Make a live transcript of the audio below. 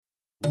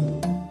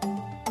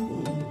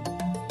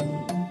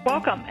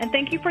Welcome, and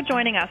thank you for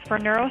joining us for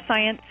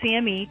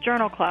NeuroscienceCME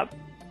Journal Club.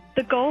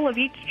 The goal of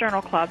each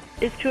journal club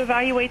is to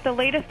evaluate the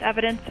latest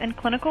evidence in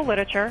clinical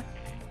literature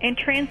and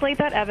translate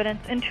that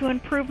evidence into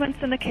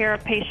improvements in the care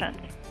of patients.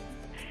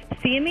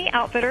 CME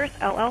Outfitters,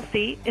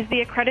 LLC, is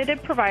the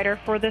accredited provider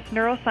for this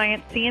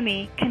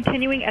NeuroscienceCME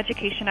continuing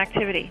education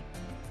activity.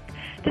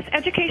 This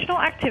educational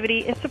activity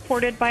is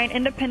supported by an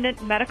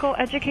independent medical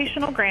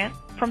educational grant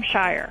from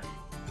Shire.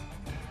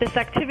 This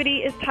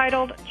activity is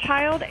titled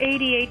Child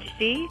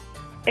ADHD,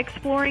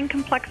 Exploring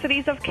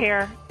Complexities of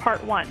Care,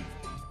 Part 1.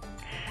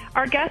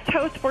 Our guest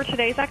host for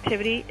today's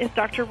activity is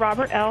Dr.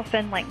 Robert L.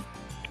 Findling.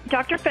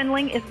 Dr.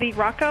 Findling is the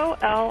Rocco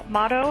L.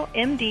 Motto,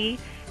 MD,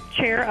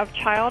 Chair of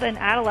Child and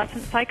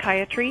Adolescent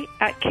Psychiatry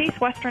at Case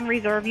Western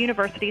Reserve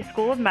University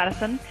School of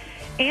Medicine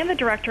and the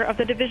Director of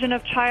the Division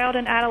of Child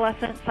and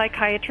Adolescent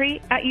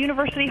Psychiatry at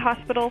University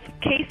Hospital's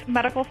Case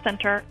Medical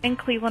Center in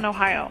Cleveland,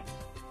 Ohio.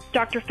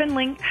 Dr.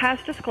 Findling has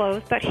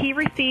disclosed that he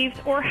receives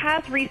or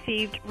has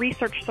received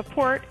research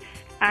support,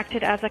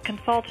 acted as a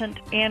consultant,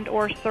 and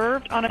or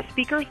served on a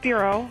speakers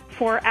bureau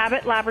for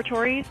Abbott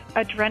Laboratories,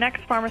 Adrenex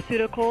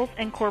Pharmaceuticals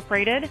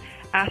Incorporated,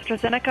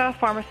 AstraZeneca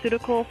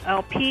Pharmaceuticals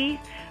LP,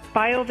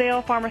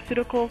 BioVale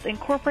Pharmaceuticals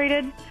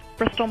Incorporated,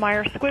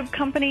 Bristol-Myers Squibb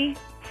Company,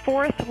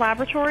 Forest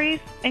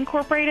Laboratories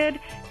Incorporated,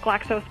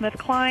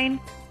 GlaxoSmithKline,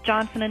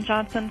 Johnson &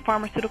 Johnson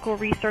Pharmaceutical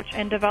Research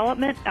and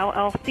Development,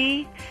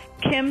 LLC,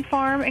 Kim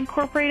Pharm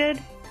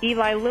Incorporated,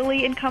 Eli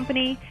Lilly and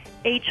Company,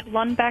 H.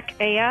 Lundbeck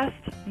A.S.,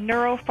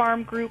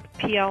 Neuropharm Group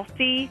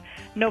PLC,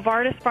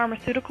 Novartis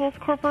Pharmaceuticals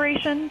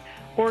Corporation,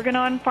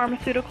 Organon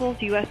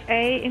Pharmaceuticals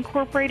USA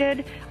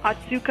Incorporated,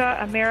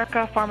 Otsuka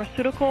America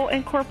Pharmaceutical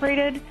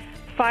Incorporated,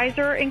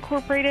 Pfizer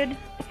Incorporated,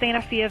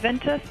 Sanofi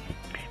Aventis,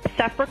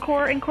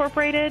 Cepracor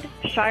Incorporated,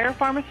 Shire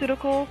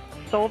Pharmaceuticals,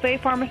 Solvay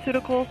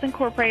Pharmaceuticals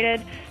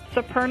Incorporated,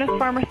 Supernus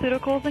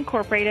Pharmaceuticals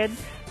Incorporated,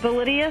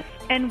 Validius,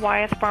 and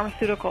Wyeth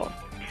Pharmaceuticals.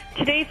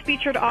 Today's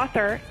featured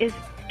author is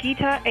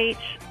Gita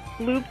H.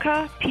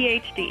 Lubke,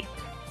 Ph.D.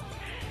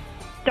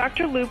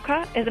 Dr.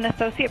 Lubke is an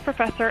associate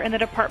professor in the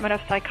Department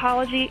of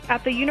Psychology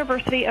at the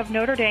University of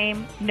Notre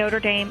Dame,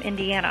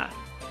 Indiana.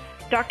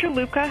 Dr.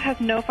 Lubke has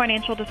no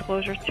financial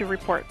disclosures to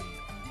report.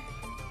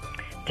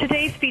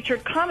 Today's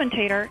featured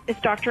commentator is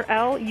Dr.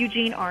 L.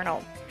 Eugene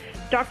Arnold.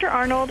 Dr.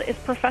 Arnold is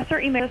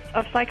Professor Emeritus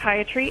of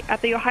Psychiatry at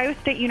The Ohio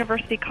State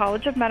University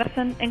College of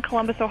Medicine in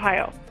Columbus,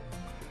 Ohio.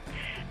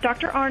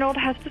 Dr. Arnold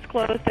has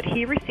disclosed that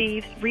he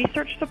receives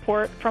research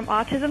support from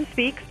Autism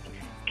Speaks,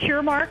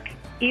 Curemark,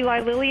 Eli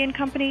Lilly and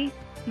Company,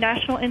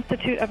 National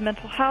Institute of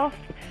Mental Health,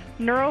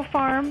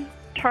 Neuropharm,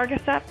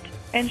 Targacept,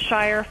 and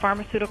Shire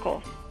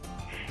Pharmaceuticals.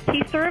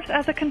 He serves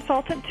as a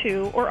consultant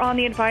to or on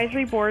the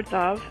advisory boards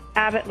of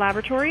Abbott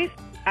Laboratories,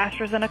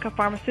 AstraZeneca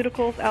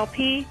Pharmaceuticals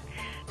LP,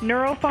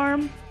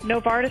 Neuropharm,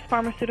 Novartis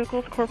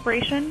Pharmaceuticals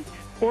Corporation,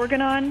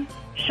 Organon,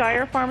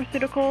 Shire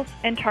Pharmaceuticals,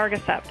 and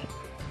Targacept.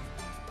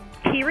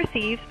 He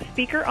receives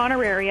speaker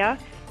honoraria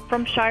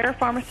from Shire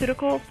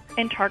Pharmaceuticals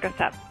and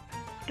Targacept.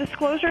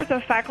 Disclosures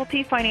of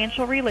faculty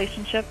financial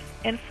relationships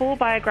and full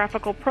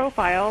biographical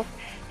profiles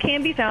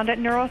can be found at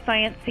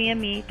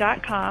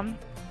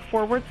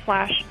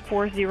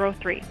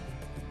neuroscience.cme.com/403.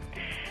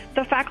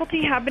 The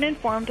faculty have been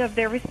informed of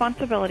their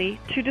responsibility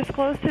to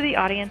disclose to the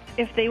audience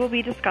if they will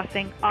be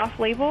discussing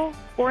off-label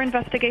or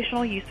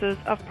investigational uses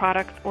of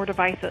products or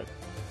devices.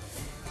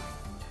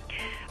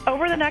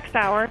 Over the next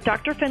hour,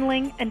 Dr.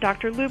 Findling and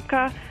Dr.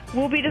 Lubke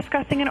will be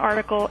discussing an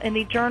article in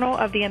the Journal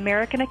of the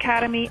American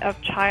Academy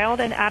of Child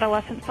and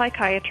Adolescent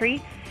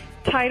Psychiatry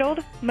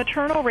titled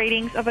Maternal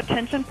Ratings of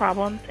Attention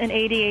Problems in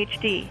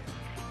ADHD,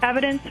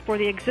 Evidence for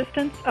the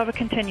Existence of a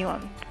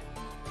Continuum.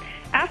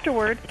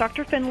 Afterwards,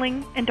 Dr.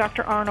 Findling and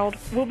Dr. Arnold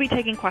will be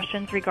taking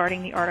questions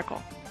regarding the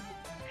article.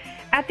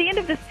 At the end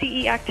of the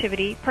CE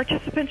activity,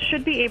 participants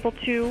should be able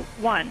to,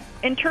 1,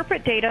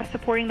 interpret data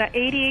supporting that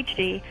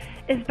ADHD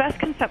is best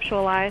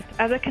conceptualized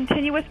as a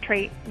continuous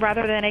trait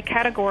rather than a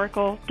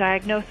categorical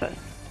diagnosis,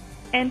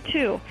 and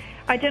 2,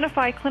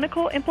 identify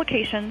clinical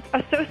implications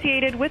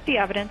associated with the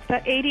evidence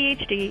that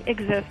ADHD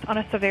exists on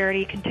a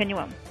severity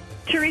continuum.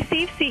 To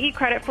receive CE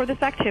credit for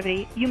this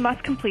activity, you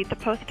must complete the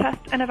post-test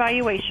and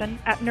evaluation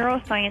at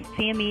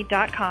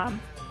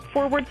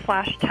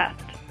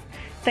neuroscience.cme.com/test.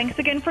 Thanks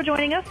again for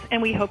joining us,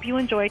 and we hope you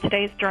enjoy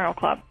today's Journal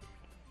Club.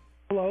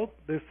 Hello,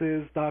 this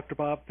is Dr.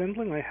 Bob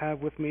Findling. I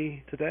have with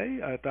me today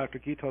Dr.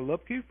 Gita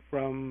Lubke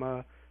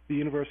from the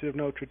University of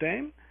Notre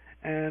Dame,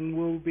 and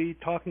we'll be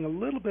talking a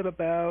little bit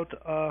about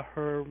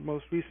her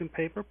most recent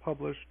paper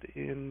published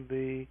in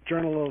the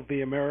Journal of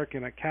the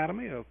American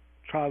Academy of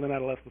Child and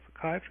Adolescent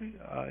Psychiatry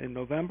in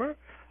November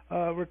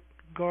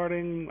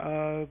regarding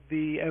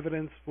the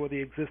evidence for the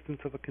existence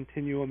of a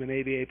continuum in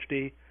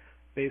ADHD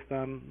based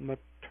on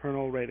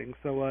maternal ratings.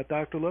 So,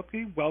 Dr.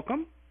 Lubke,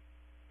 welcome.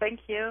 Thank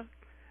you.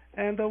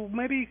 And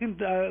maybe you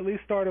can at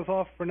least start us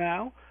off for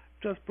now,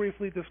 just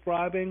briefly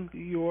describing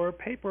your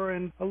paper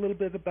and a little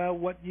bit about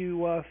what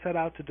you set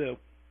out to do.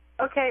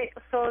 Okay,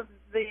 so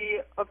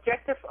the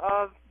objective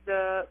of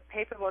the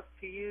paper was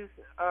to use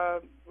a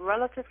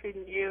relatively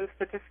new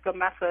statistical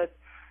method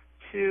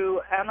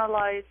to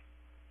analyze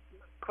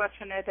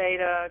questionnaire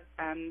data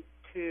and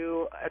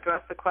to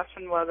address the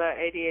question whether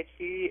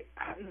ADHD,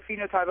 the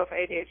phenotype of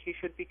ADHD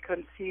should be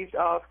conceived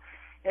of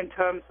in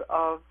terms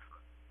of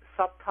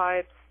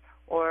subtypes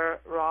or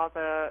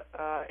rather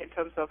in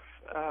terms of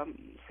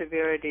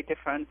severity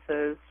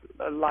differences,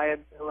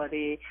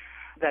 liability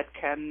that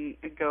can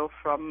go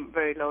from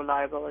very low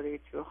liability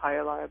to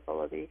higher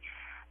liability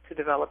to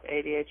develop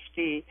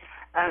ADHD.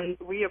 And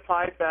we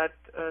applied that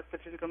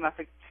statistical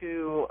method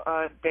to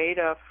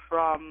data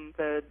from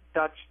the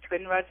Dutch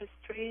Twin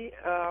Registry.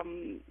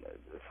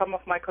 Some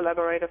of my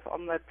collaborators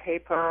on that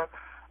paper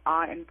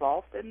are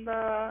involved in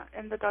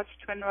the Dutch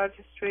Twin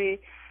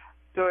Registry.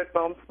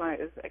 Boomsma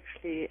is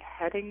actually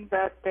heading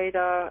that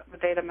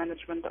data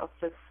management of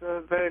this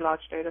very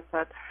large data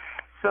set.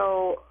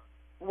 So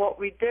what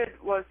we did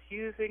was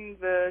using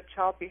the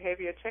child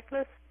behavior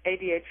checklist,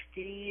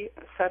 ADHD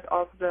set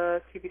of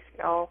the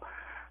CBCL,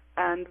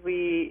 and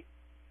we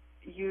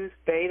used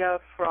data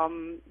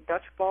from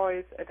Dutch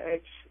boys at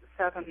age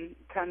 7,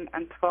 10,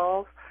 and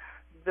 12.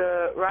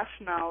 The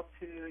rationale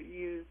to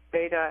use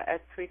data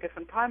at 3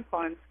 different time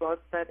points was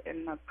that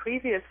in a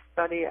previous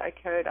study I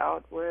carried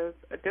out with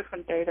a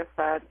different data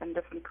set and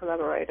different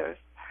collaborators,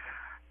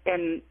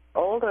 in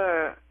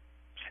older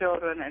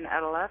children and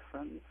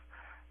adolescents,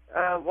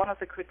 one of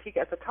the critique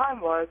at the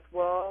time was,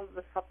 well,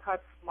 the subtypes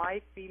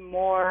might be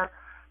more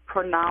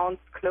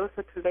pronounced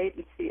closer to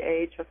latency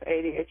age of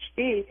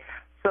ADHD.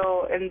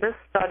 So in this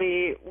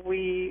study,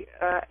 we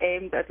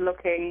aimed at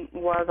looking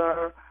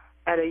whether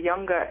at a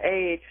younger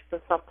age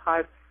the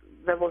subtypes,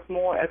 there was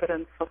more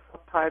evidence for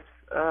subtypes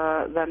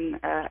than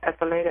at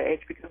the later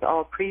age, because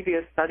our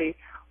previous study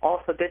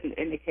also didn't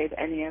indicate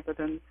any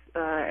evidence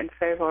in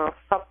favor of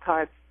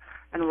subtypes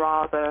and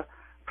rather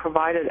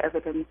provided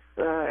evidence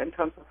in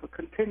terms of a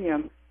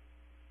continuum,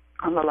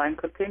 underlying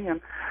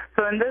continuum.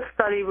 So in this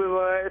study, we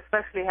were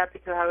especially happy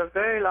to have a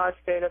very large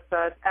data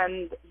set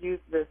and use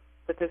this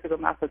statistical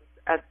method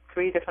at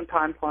 3 different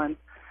time points.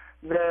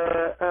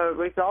 The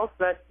results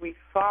that we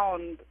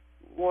found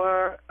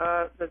were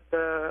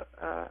that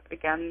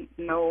again,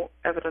 no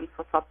evidence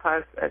for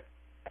subtypes at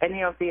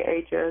any of the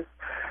ages.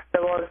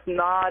 There was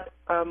not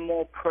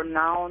more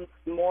pronounced,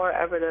 more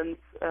evidence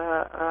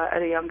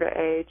at a younger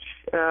age.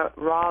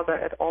 Rather,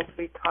 at all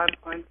 3 time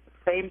points,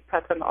 the same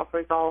pattern of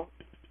results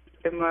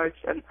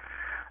emerged and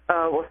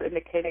was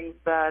indicating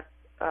that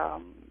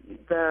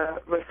the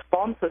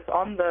responses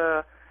on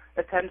the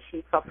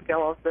attention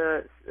subscale of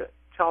the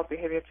child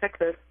behavior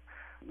checklist,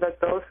 that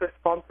those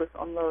responses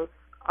on those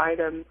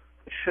items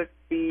should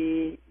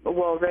be,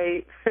 well,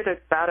 they fitted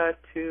better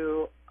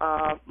to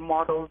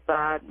models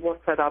that was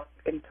set up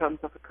in terms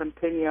of a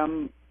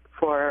continuum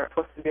for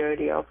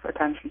severity of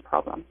attention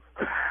problems.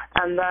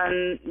 And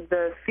then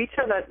the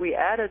feature that we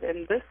added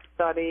in this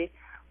study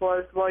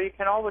was, well, you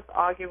can always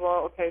argue,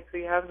 well, okay, so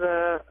you have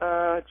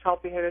the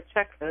child behavior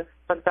checklist,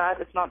 but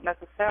that is not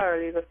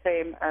necessarily the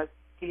same as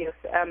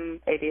DSM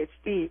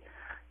ADHD.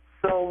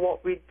 So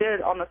what we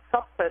did on a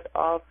subset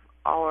of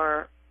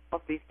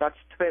these Dutch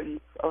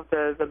twins, of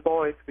the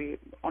boys, we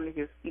only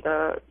used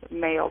the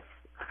males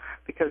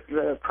because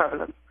the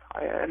prevalence is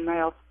higher in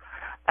males.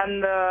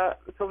 And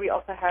so we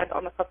also had,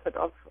 on a subset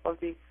of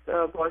these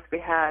boys, we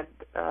had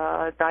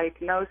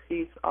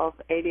diagnoses of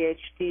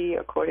ADHD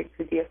according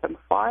to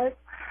DSM-V.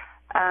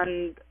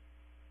 And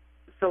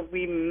so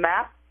we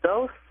mapped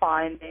those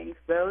findings,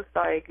 those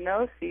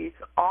diagnoses,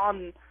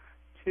 on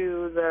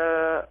to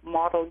the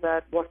model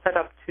that was set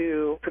up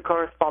to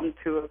correspond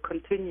to a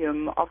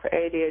continuum of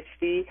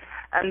ADHD.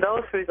 And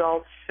those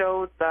results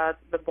showed that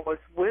the boys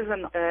with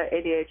an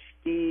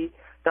ADHD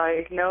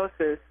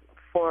diagnosis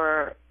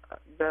for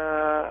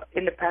the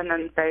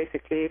independent,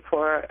 basically,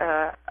 for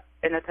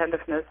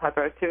inattentiveness,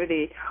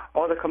 hyperactivity,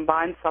 or the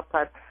combined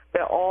subtype,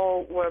 they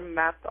all were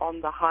mapped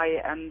on the high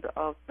end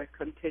of the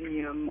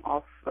continuum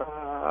of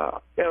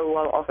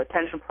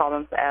attention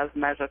problems as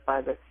measured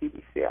by the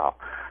CBCL.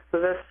 So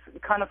this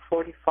kind of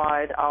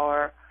fortified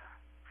our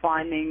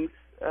findings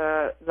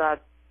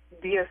that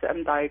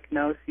DSM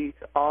diagnoses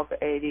of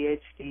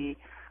ADHD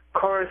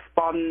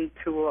correspond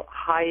to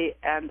high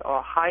end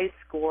or high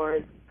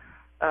scores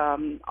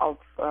of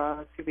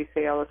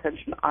CBCL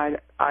attention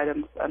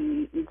items,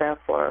 and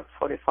therefore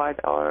fortified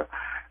our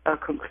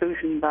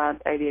conclusion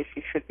that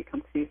ADHD should be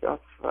conceived of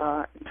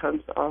in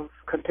terms of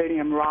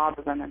continuum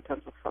rather than in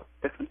terms of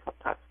different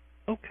subtypes.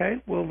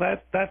 Okay, well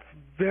that's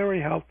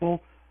very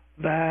helpful,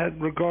 that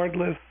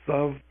regardless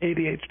of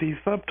ADHD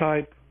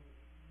subtype,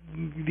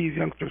 these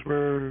youngsters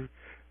were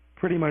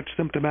pretty much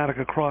symptomatic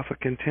across a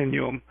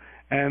continuum,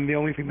 and the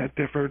only thing that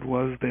differed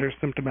was their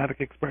symptomatic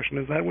expression.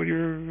 Is that what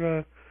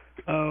you're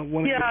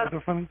wanting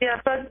to find?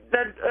 Yeah,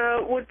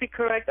 that would be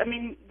correct. I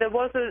mean,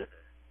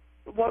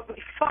 what we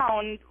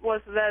found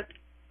was that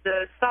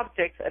the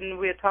subjects, and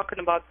we're talking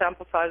about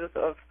sample sizes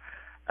of,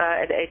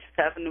 at age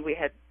 7, we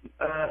had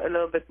a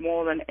little bit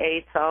more than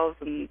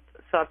 8,000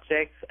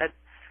 subjects. At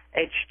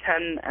age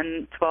 10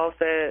 and 12,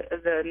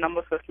 the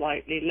numbers were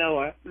slightly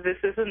lower. This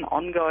is an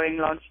ongoing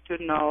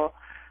longitudinal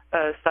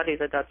study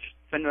the Dutch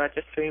Twin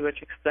Registry,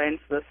 which explains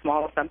the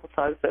smaller sample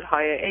sizes at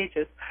higher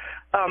ages.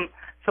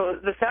 So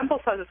the sample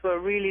sizes were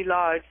really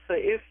large. So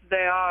if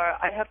they are,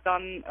 I have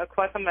done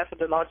quite some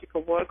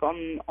methodological work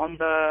on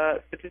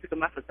the statistical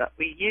method that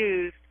we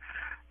used,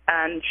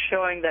 and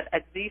showing that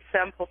at these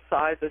sample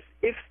sizes,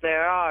 if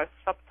there are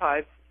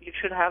subtypes, you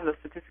should have the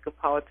statistical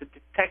power to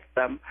detect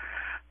them.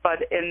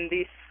 But in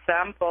these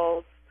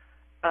samples,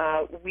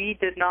 we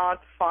did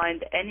not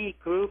find any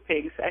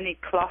groupings, any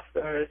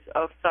clusters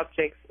of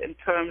subjects in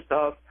terms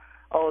of,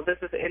 oh, this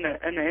is an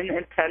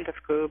inattentive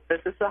group,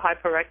 this is a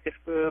hyperactive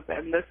group,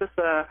 and this is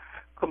a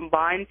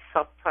combined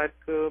subtype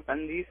group,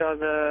 and these are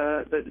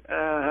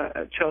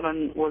the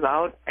children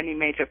without any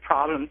major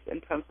problems in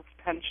terms of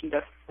attention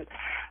deficit.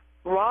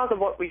 Rather,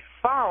 what we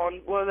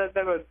found was that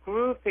there were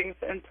groupings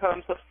in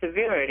terms of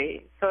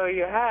severity. So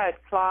you had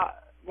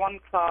one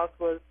class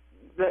was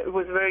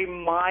very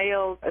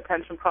mild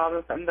attention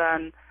problems, and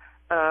then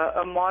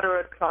a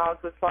moderate class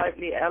with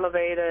slightly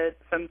elevated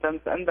symptoms,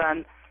 and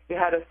then you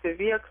had a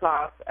severe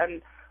class.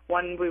 And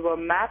when we were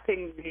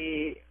mapping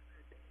the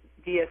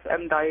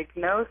DSM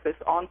diagnosis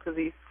onto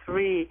these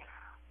three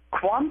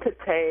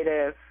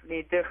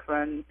quantitatively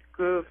different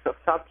groups of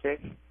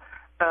subjects,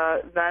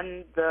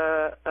 then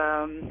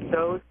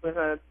those with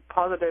a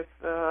positive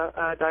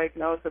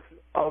diagnosis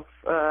of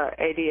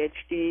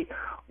ADHD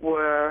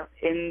were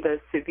in the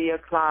severe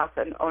class,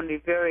 and only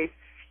very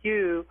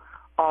few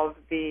of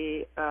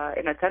the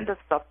inattentive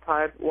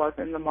subtype was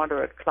in the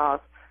moderate class.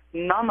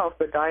 None of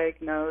the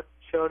diagnosed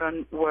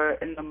children were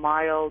in the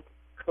mild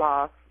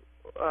class,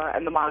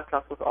 and the mild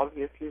class was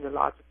obviously the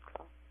largest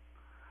class.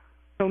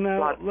 So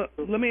now,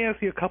 let me ask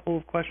you a couple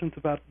of questions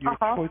about your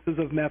choices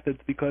of methods,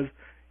 because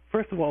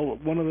first of all,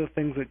 one of the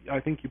things that I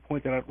think you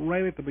pointed out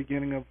right at the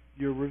beginning of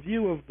your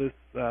review of this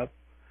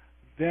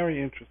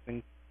very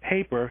interesting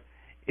paper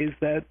is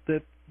that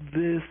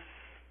this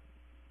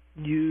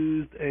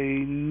used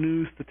a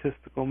new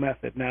statistical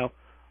method. Now,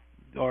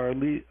 our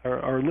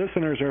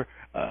listeners are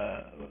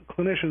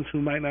clinicians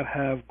who might not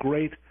have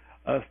great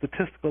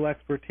statistical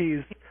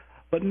expertise,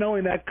 but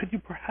knowing that, could you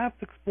perhaps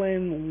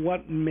explain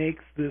what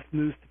makes this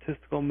new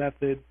statistical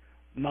method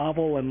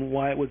novel and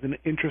why it was an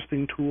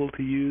interesting tool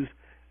to use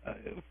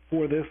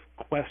for this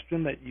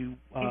question that you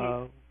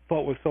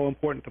thought was so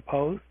important to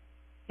pose?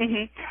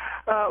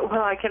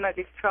 Well, I can at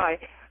least try.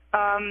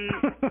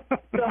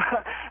 So,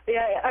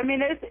 yeah, I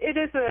mean, it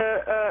is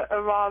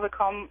a rather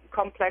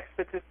complex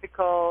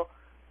statistical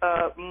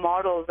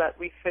model that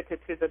we fitted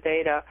to the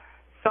data.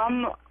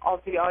 Some of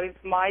the audience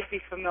might be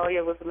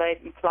familiar with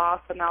latent class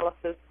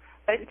analysis.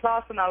 Latent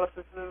class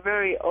analysis is a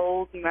very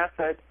old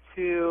method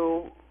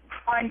to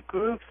find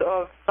groups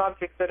of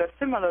subjects that are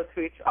similar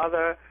to each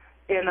other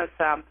in a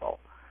sample.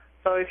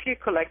 So if you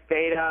collect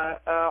data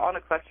on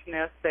a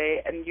questionnaire,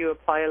 say, and you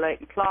apply a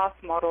latent class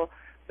model,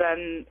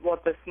 then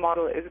what this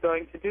model is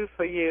going to do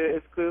for you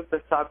is group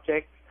the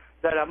subjects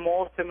that are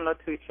more similar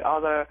to each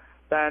other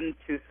than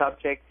two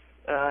subjects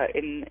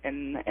in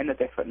a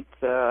different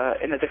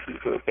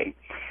grouping.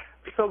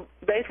 So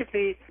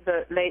basically,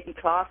 the latent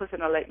classes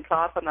in a latent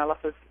class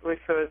analysis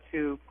refer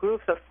to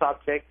groups of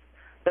subjects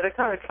that are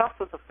kind of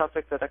clusters of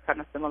subjects that are kind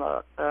of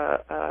similar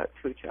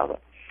to each other.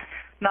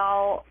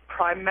 Now,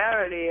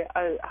 primarily,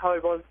 how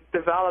it was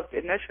developed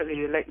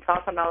initially, latent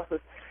class analysis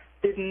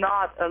did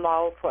not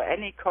allow for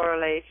any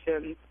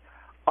correlations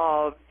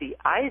of the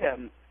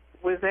items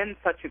within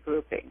such a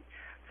grouping.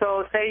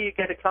 So say you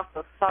get a cluster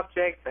of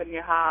subjects and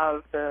you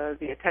have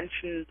the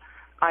attention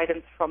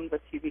items from the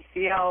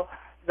TBCL,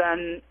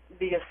 then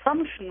the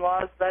assumption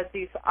was that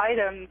these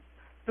items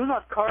do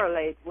not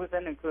correlate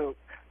within a group.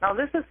 Now,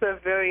 this is a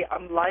very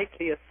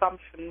unlikely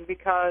assumption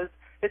because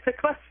it's a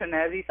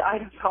questionnaire. These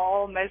items are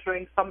all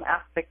measuring some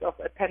aspect of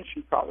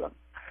attention problems.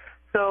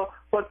 So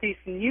what these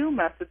new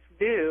methods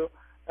do,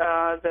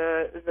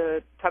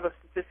 the type of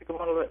statistical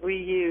model that we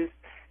use,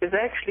 is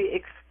actually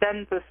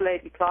extend this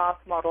latent class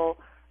model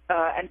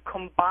and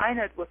combine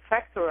it with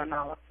factor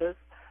analysis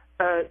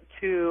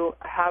to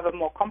have a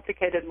more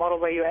complicated model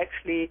where you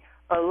actually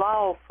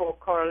allow for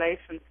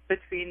correlations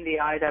between the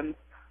items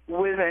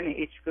within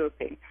each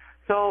grouping.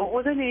 So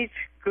within each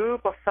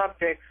group of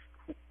subjects,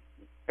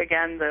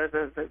 again,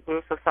 the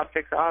groups of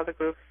subjects are the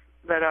groups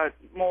that are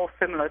more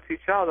similar to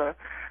each other.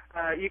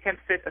 You can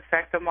fit a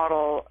factor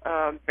model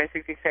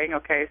basically saying,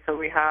 okay, so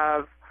we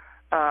have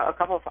a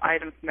couple of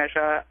items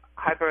measure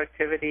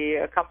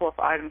hyperactivity, a couple of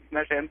items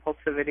measure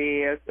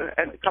impulsivity,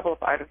 and a couple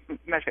of items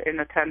measure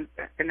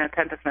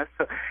inattentiveness.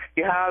 So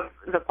you have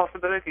the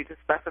possibility to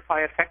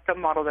specify a factor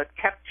model that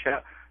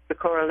capture the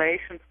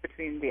correlations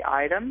between the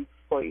items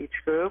for each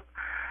group.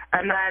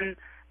 And then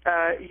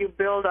you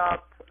build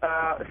up,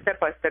 step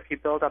by step, you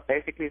build up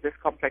basically this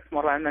complex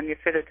model, and then you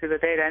fit it to the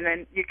data. And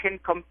then you can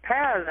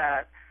compare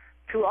that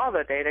to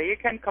other data. You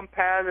can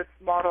compare this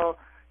model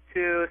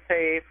to,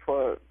 say,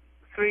 for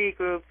 3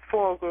 groups,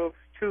 4 groups,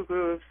 2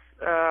 groups,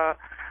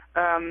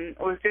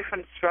 with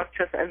different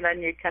structures, and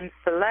then you can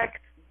select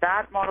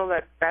that model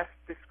that best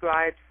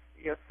describes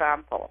your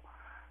sample.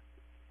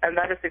 And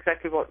that is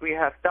exactly what we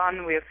have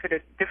done. We have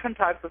fitted different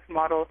types of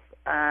models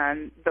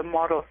and the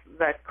models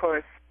that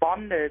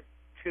corresponded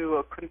to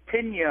a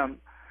continuum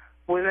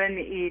within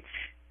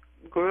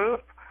each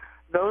group,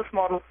 those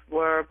models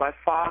were by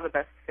far the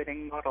best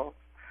fitting models.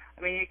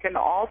 I mean, you can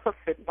also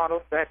fit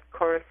models that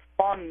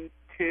correspond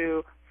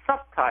to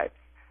subtypes,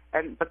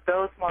 but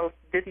those models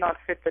did not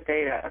fit the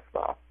data as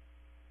well.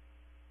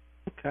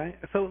 Okay.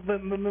 So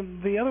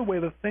the other way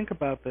to think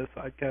about this,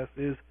 I guess,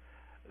 is,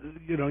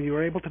 you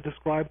were able to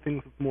describe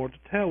things with more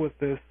detail with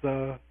this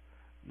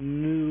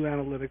new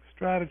analytic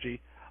strategy.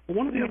 But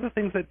one of the other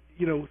things that,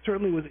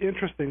 certainly was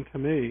interesting to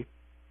me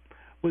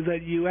was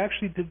that you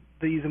actually did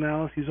these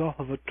analyses off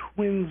of a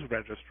twins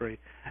registry.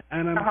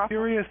 And I'm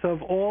curious,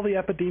 of all the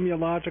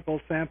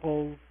epidemiological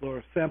samples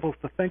or samples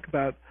to think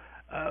about,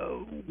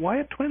 why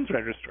a twins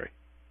registry?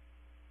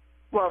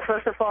 Well,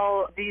 first of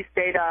all, these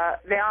data,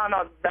 there are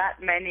not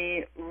that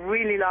many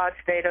really large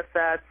data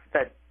sets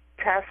that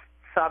test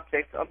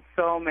subjects on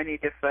so many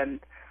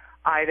different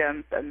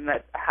items and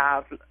that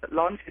have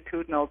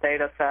longitudinal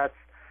data sets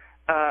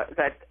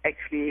that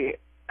actually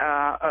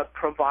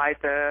provide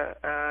the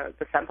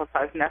sample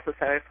size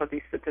necessary for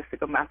these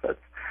statistical methods.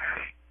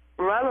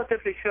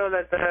 Relatively sure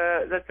that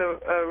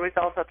the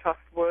results are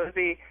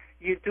trustworthy,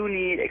 you do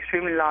need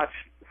extremely large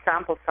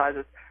sample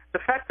sizes. The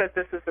fact that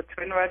this is a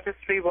twin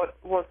registry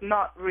was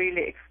not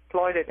really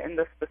exploited in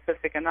the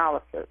specific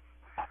analysis.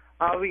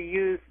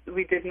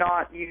 We did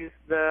not use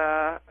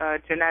the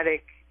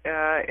genetic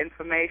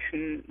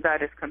information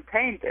that is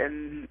contained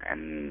in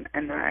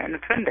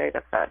a twin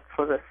data set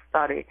for this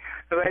study.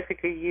 We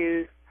basically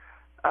used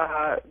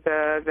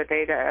the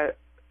data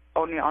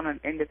only on an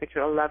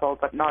individual level,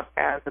 but not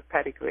as a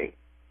pedigree.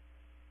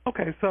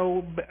 Okay,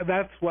 so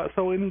that's what.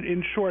 So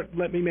in short,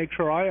 let me make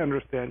sure I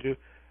understand you.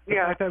 The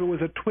fact that it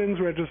was a twins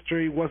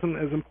registry wasn't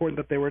as important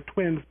that they were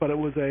twins, but it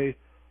was a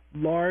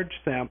large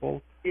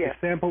sample, a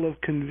sample of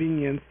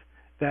convenience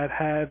that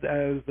had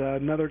as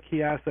another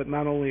key asset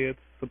not only its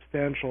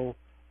substantial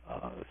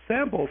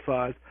sample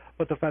size,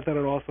 but the fact that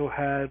it also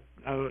had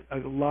a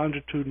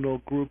longitudinal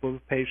group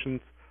of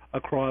patients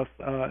across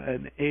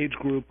an age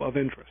group of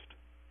interest.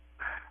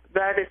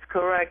 That is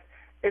correct.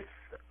 It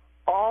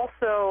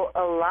also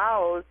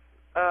allows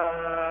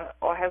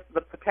or has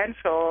the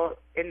potential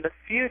in the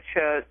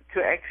future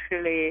to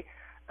actually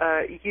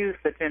use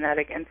the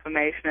genetic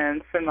information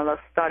in similar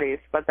studies,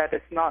 but that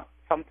is not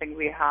something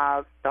we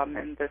have done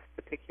in this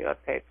particular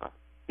paper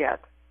yet.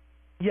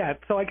 Yeah,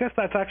 so I guess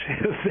that's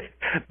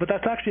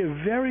actually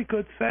a very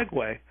good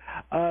segue.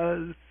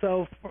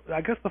 So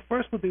I guess the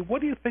first would be,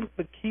 what do you think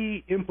the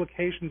key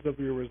implications of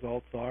your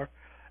results are?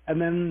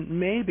 And then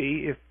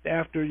maybe, if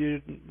after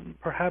you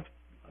perhaps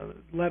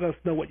let us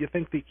know what you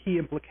think the key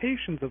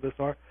implications of this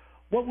are,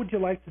 what would you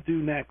like to do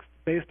next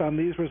based on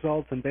these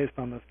results and based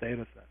on this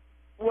data set?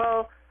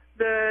 Well,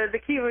 the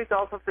key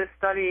results of this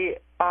study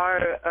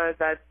are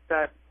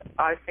that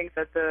I think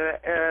that the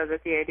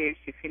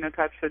ADHD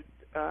phenotype should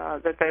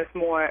that there's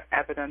more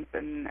evidence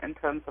in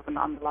terms of an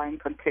underlying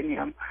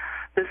continuum.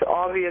 This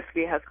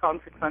obviously has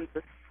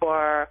consequences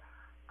for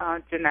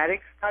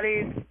genetic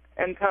studies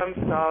in terms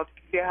of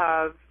you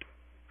have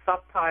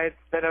subtypes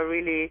that are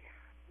really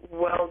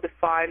well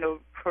defined or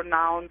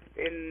pronounced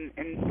in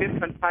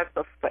different types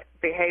of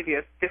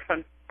behaviors,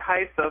 different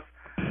types of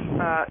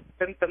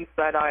symptoms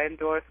that are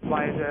endorsed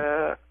by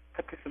the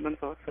participants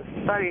of the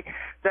study,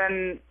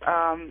 then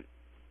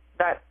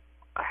that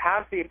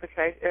has the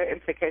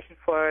implication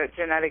for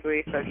genetic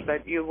research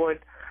that you would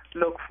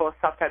look for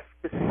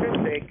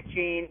subtype-specific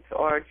genes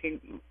or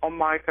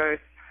markers,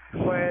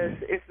 whereas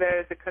if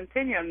there is a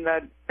continuum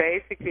that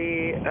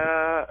basically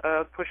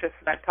pushes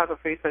that type of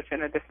research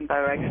in a different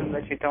direction,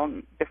 that you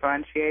don't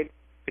differentiate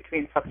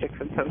between subjects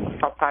in terms of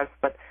subtypes,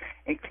 but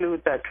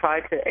include that, try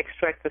to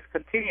extract this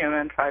continuum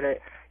and try to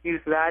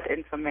use that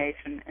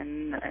information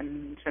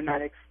in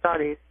genetic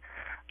studies.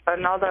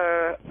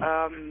 Another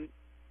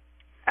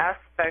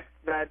aspect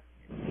that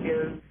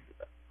is,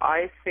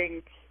 I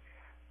think,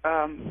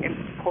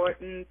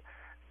 important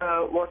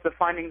was the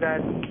finding that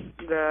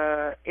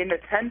the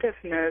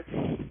inattentiveness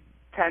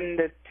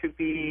tended to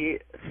be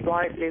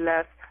slightly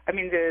less. I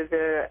mean,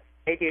 the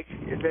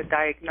ADHD, the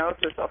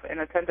diagnosis of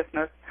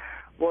inattentiveness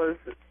was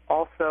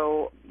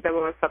also, there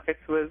were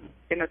subjects with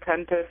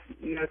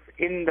inattentiveness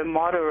in the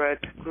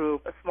moderate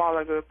group, a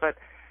smaller group, but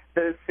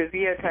the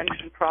severe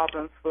attention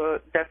problems were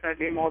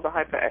definitely more the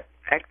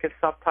hyperactive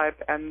subtype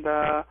and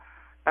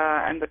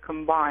the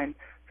combined.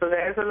 So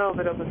there is a little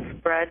bit of a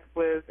spread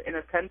with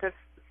inattentive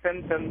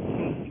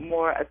symptoms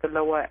more at the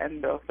lower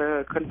end of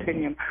the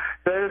continuum.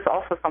 So this is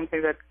also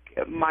something that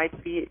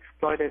might be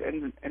exploited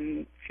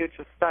in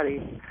future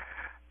studies.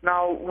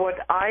 Now,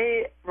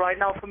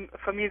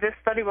 for me, this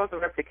study was a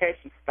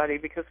replication study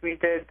because we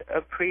did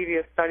a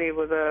previous study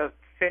with a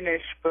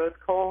Finnish birth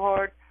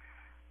cohort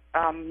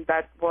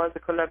that was a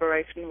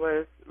collaboration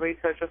with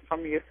researchers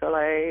from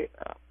UCLA,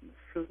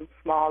 Susan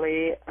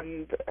Smalley,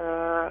 and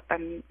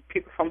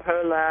people from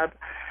her lab.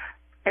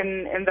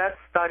 In that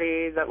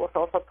study that was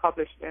also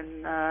published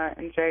in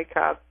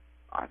JCAP,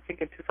 I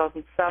think in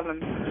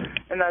 2007.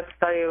 In that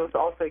study, it was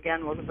also,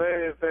 again, was a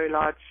very, very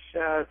large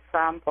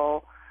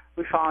sample.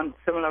 We found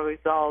similar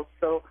results.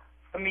 So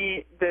for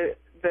me, the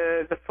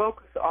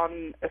focus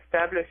on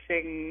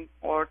establishing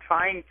or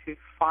trying to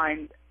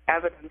find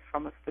evidence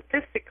from a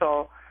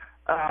statistical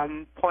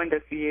point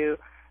of view,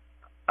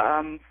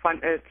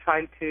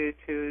 trying to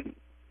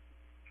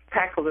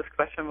tackle this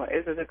question: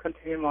 is it a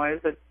continuum, or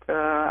is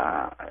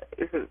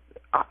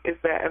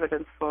there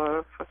evidence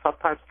for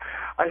subtypes?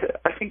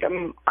 I think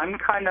I'm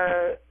kind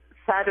of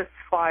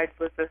satisfied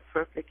with this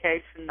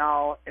replication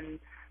now in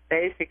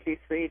basically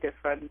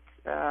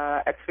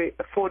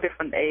four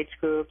different age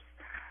groups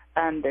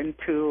and in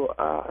two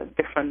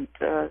different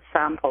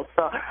samples.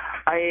 So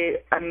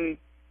I'm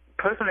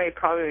personally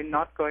probably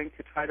not going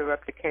to try to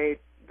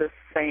replicate the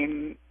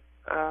same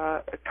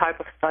type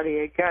of study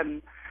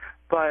again,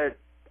 but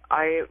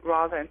I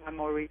rather in my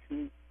more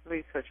recent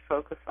research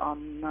focus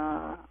on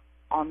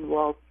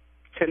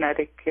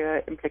genetic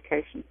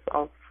implications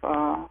of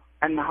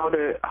and how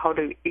to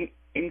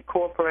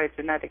incorporate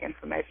genetic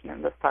information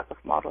in this type of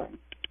modeling.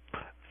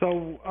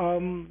 So,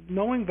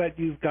 knowing that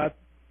you've got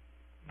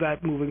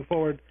that moving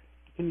forward,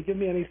 can you give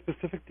me any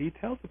specific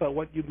details about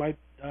what you might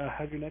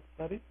have your next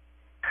study?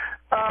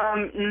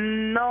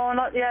 No,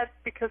 not yet,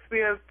 because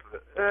we are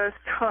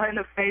still in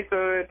a phase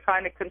where we're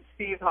trying to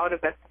conceive how to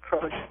best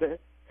approach this.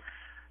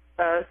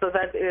 So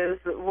that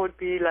would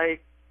be going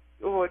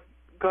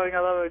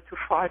a little bit too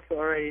far to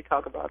already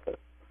talk about this.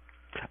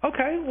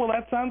 Okay, well,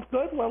 that sounds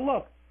good. Well,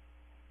 look,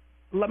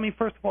 let me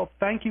first of all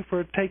thank you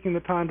for taking the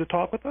time to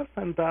talk with us,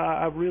 and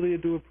I really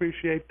do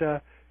appreciate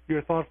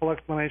your thoughtful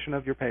explanation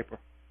of your paper.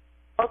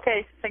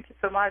 Okay, thank you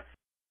so much.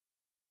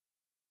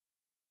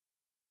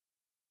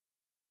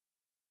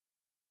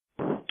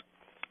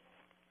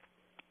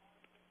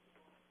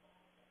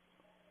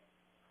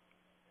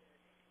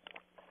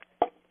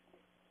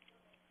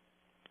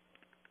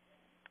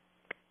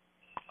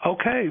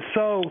 Okay,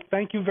 so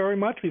thank you very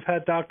much. We've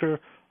had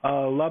Dr.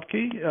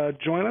 Lubke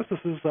join us.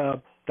 This is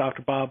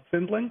Dr. Bob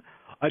Findling.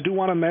 I do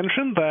want to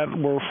mention that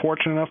we're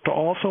fortunate enough to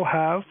also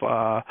have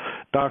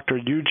Dr.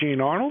 Eugene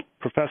Arnold,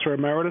 Professor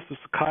Emeritus of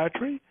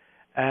Psychiatry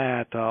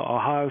at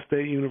Ohio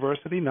State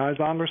University,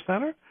 Neisanger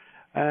Center,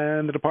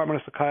 and the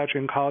Department of Psychiatry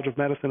and College of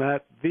Medicine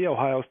at The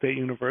Ohio State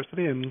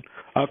University in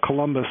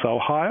Columbus,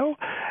 Ohio.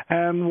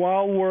 And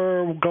while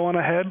we're going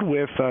ahead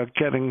with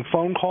getting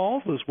phone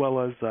calls as well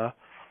as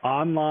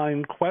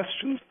online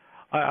questions,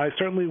 I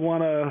certainly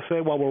want to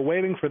say, while we're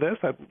waiting for this,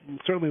 I'd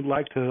certainly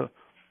like to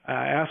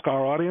ask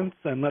our audience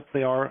and let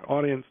our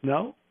audience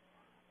know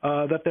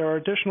that there are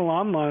additional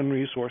online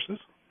resources,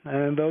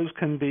 and those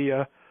can be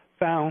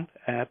found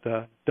at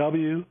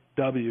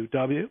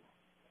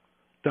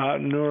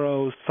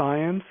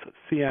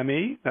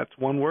www.neuroscienceCME, that's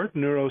one word,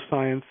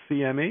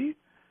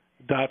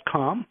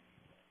 neuroscienceCME.com.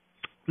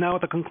 Now,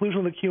 at the conclusion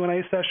of the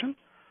Q&A session,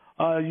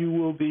 you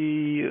will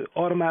be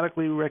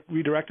automatically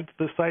redirected to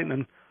this site,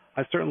 and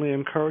I certainly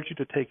encourage you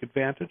to take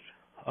advantage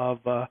of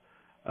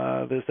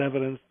this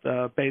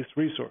evidence-based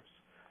resource.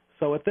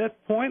 So at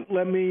that point,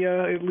 let me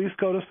at least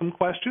go to some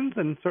questions,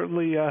 and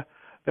certainly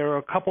there are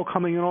a couple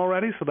coming in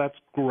already, so that's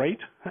great,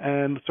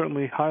 and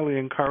certainly highly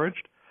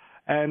encouraged.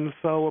 And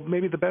so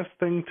maybe the best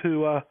thing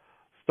to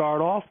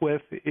start off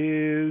with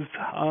is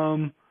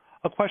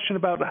a question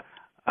about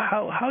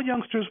how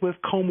youngsters with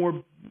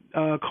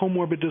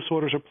comorbid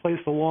disorders are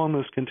placed along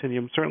this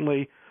continuum.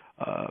 Certainly,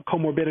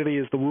 comorbidity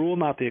is the rule,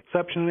 not the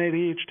exception in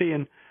ADHD.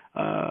 And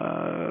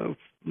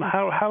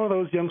how are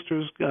those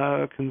youngsters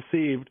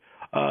conceived?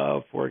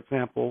 For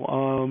example,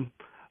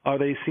 are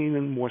they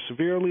seen more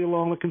severely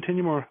along the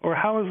continuum, or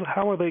how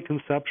are they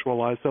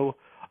conceptualized? So,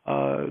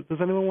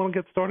 does anyone want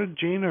to get started,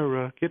 Gene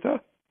or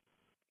Gita?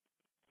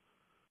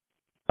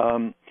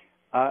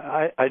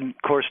 I of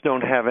course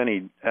don't have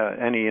any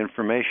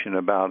information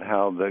about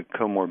how the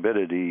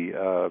comorbidity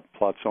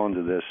plots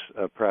onto this.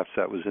 Perhaps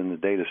that was in the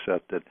data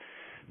set that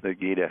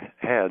Gita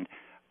had.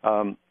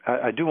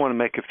 I do want to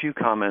make a few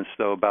comments,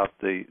 though, about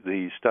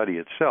the study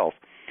itself.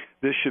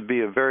 This should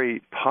be a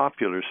very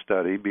popular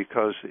study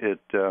because it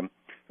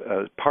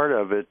part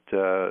of it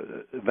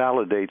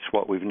validates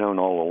what we've known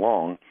all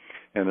along,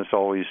 and it's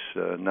always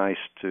nice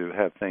to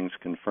have things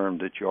confirmed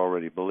that you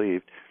already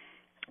believed.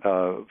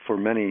 For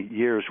many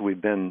years,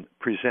 we've been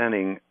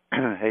presenting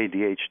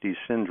ADHD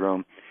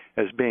syndrome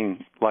as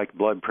being like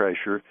blood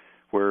pressure,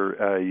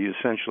 where you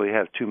essentially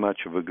have too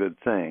much of a good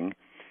thing.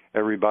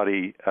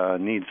 Everybody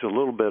needs a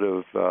little bit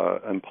of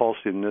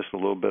impulsiveness, a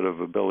little bit of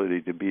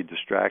ability to be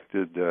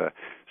distracted,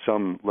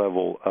 some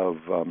level of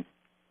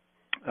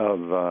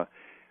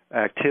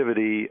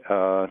activity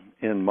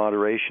in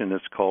moderation.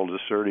 It's called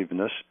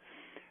assertiveness.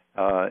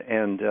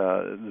 And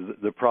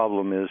the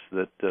problem is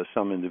that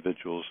some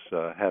individuals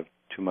have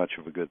too much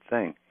of a good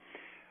thing.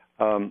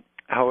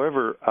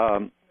 However,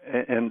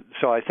 and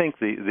so I think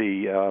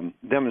the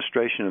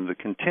demonstration of the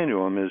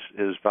continuum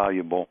is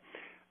valuable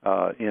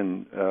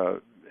in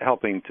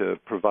helping to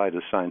provide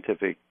a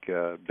scientific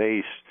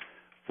base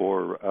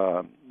for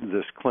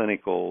this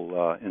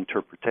clinical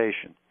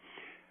interpretation.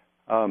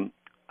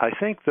 I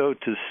think, though,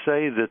 to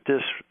say that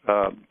this,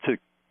 to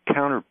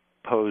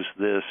counterpose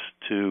this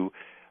to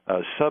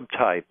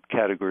subtype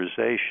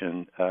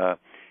categorization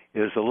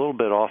is a little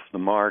bit off the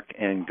mark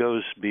and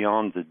goes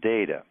beyond the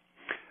data.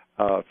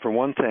 For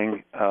one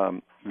thing,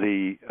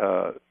 the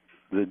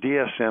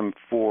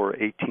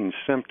DSM-IV 18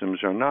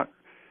 symptoms are not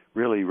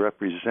really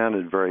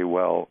represented very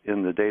well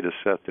in the data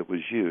set that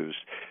was used.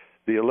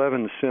 The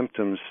 11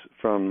 symptoms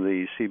from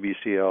the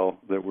CBCL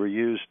that were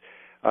used,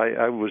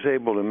 I was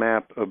able to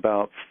map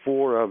about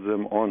 4 of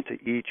them onto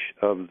each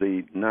of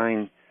the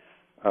 9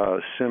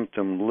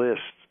 symptom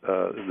lists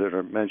that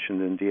are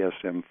mentioned in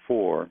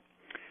DSM-IV.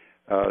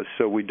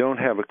 So we don't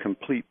have a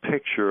complete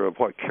picture of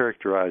what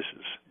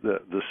characterizes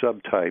the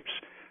subtypes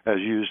as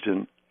used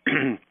in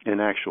in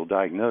actual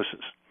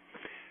diagnosis.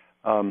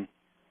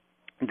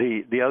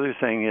 The other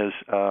thing is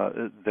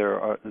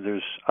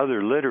there's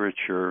other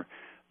literature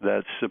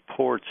that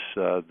supports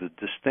the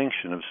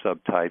distinction of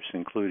subtypes,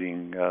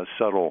 including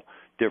subtle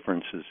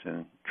differences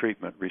in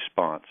treatment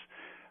response.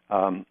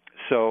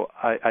 So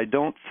I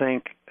don't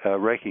think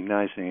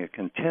recognizing a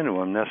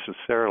continuum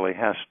necessarily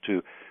has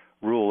to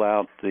rule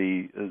out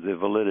the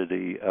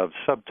validity of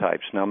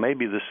subtypes. Now,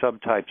 maybe the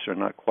subtypes are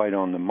not quite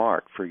on the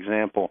mark. For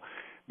example,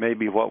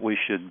 maybe what we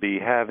should be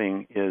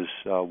having is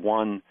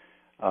one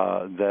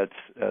that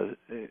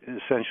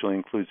essentially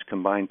includes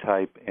combined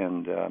type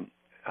and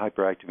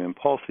hyperactive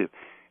impulsive,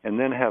 and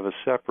then have a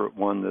separate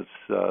one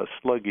that's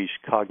sluggish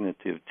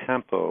cognitive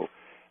tempo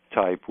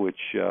type, which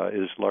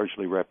is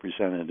largely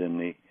represented in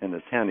the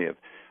inattentive.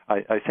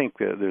 I think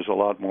that there's a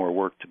lot more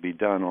work to be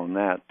done on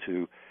that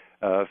to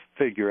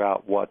figure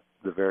out what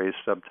the various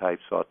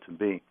subtypes ought to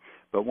be.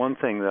 But one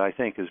thing that I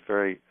think is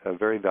a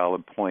very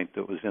valid point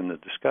that was in the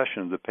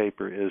discussion of the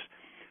paper is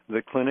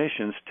the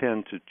clinicians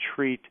tend to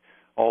treat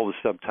all the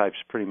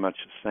subtypes pretty much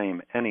the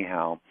same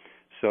anyhow,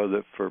 so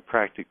that for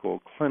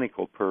practical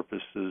clinical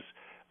purposes,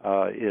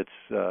 it's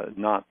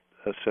not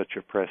such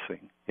a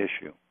pressing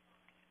issue.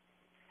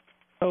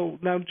 So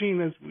now,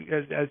 Gene,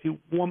 as you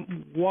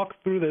walk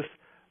through this,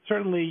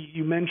 certainly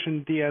you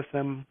mentioned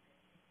DSM-IV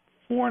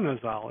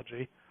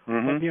nosology,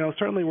 but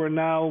certainly we're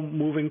now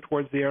moving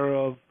towards the era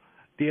of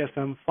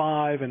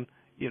DSM-V, and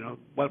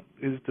what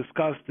is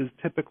discussed is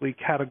typically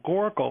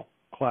categorical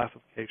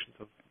classifications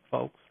of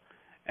folks.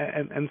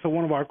 And so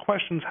one of our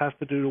questions has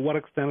to do to what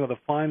extent are the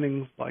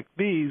findings like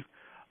these,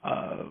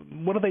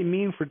 what do they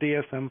mean for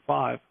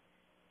DSM-V?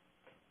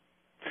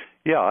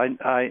 Yeah,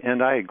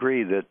 I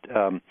agree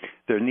that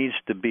there needs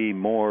to be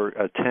more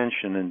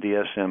attention in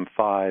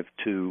DSM-V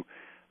to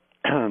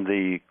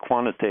the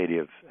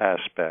quantitative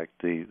aspect,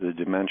 the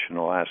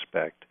dimensional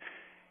aspect,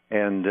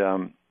 and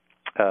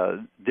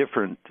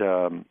different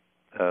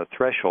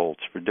thresholds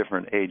for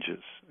different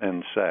ages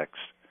and sex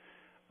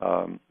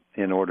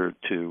in order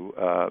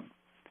to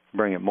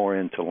bring it more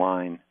into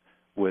line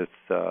with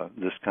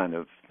this kind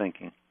of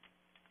thinking.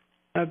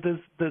 Now,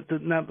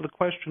 the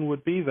question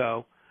would be,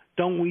 though,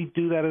 don't we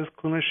do that as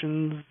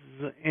clinicians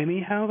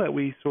anyhow, that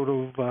we sort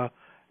of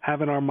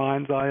have in our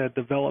mind's eye a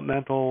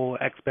developmental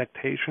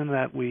expectation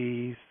that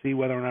we see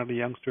whether or not a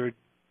youngster...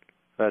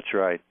 That's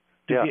right.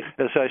 Yeah,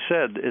 as I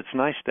said, it's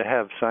nice to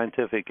have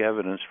scientific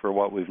evidence for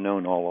what we've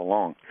known all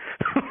along.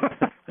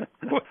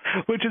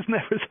 Which is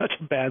never such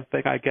a bad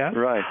thing, I guess.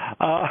 Right.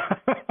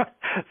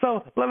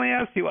 So let me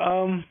ask you,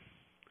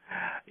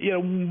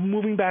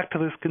 moving back to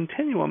this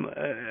continuum,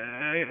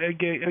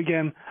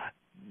 again,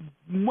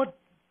 what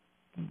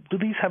do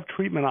these have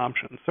treatment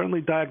options?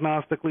 Certainly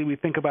diagnostically, we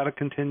think about a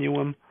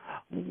continuum.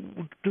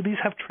 Do these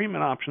have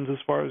treatment options as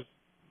far as,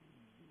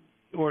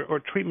 or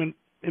treatment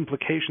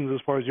implications as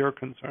far as you're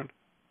concerned?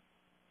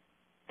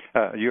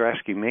 You're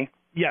asking me?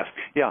 Yes.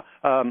 Yeah.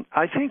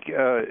 I think,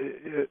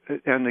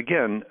 and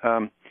again,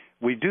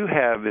 we do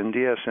have in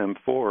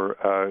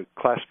DSM-IV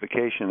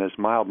classification as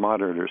mild,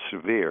 moderate, or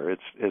severe.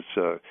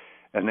 It's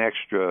an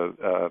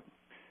extra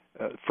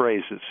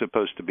phrase that's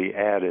supposed to be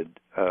added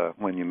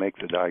when you make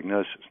the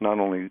diagnosis. Not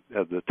only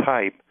the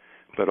type,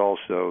 but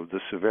also the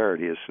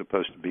severity is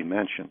supposed to be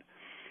mentioned.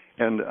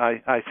 And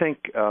I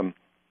think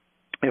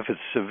if it's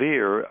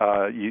severe,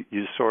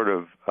 you sort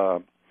of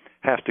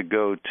have to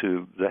go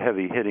to the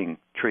heavy-hitting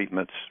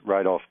treatments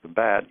right off the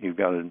bat.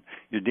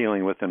 You're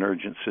dealing with an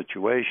urgent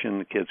situation.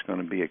 The kid's going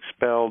to be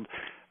expelled,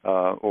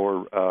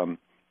 or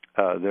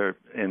they're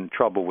in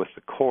trouble with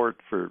the court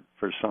for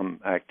some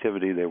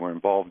activity they were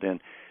involved in.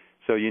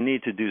 So you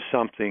need to do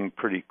something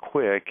pretty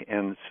quick,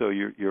 and so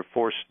you're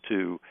forced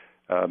to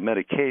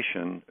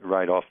medication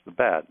right off the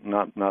bat.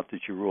 Not that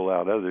you rule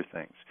out other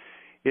things.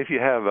 If you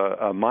have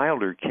a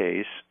milder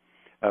case,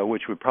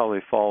 which would probably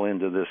fall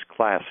into this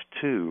class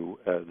 2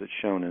 that's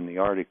shown in the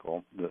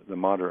article, the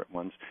moderate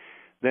ones,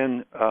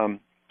 then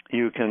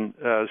you can,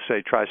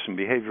 say, try some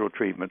behavioral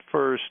treatment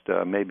first,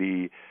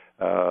 maybe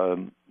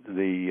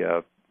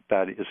the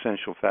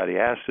essential fatty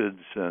acids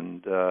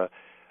and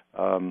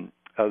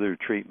other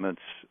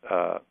treatments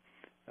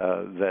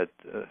that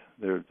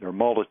there are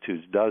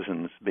multitudes,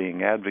 dozens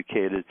being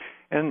advocated,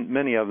 and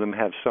many of them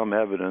have some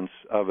evidence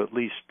of at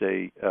least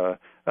a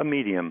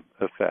medium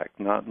effect,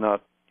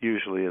 not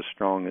usually as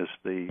strong as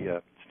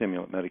the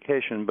stimulant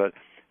medication, but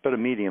a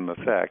medium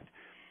effect.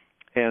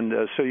 And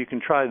so you can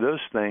try those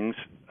things,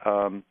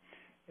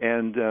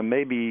 and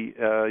maybe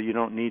you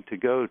don't need to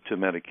go to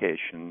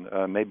medication.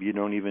 Maybe you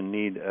don't even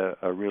need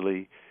a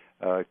really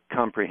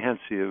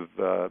comprehensive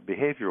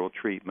behavioral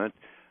treatment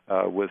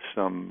with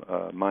some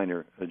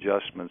minor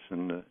adjustments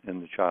in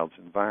the child's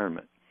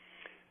environment.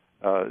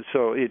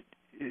 So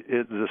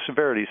the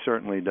severity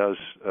certainly does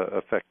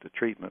affect the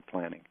treatment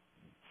planning.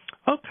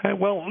 Okay,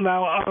 well,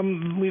 now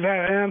we've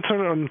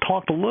answered and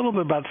talked a little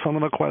bit about some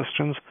of the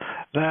questions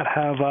that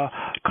have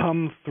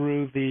come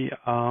through the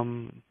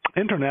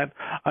internet.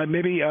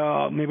 Maybe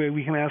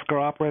we can ask our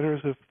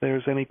operators if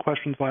there's any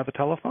questions via the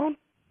telephone.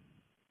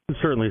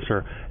 Certainly,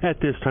 sir.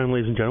 At this time,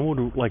 ladies and gentlemen,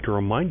 we would like to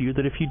remind you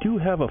that if you do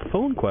have a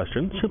phone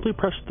question, simply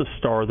press the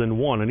star then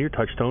 1 on your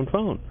touch-tone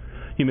phone.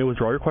 You may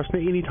withdraw your question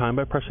at any time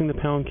by pressing the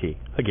pound key.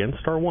 Again,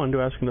 star 1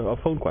 to ask a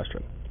phone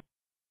question.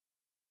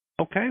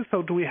 Okay,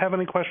 so do we have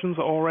any questions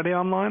already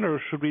online, or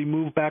should we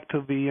move back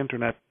to the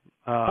internet?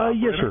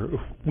 Yes, sir.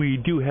 We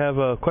do have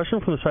a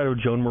question from the side of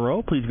Joan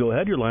Moreau. Please go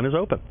ahead. Your line is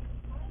open.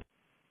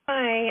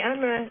 Hi,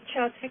 I'm a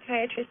child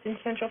psychiatrist in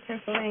central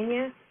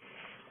Pennsylvania.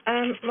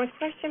 My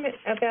question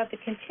about the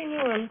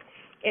continuum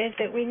is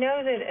that we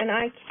know that an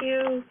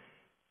IQ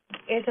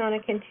is on a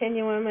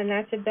continuum, and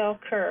that's a bell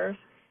curve,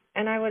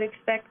 and I would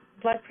expect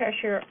blood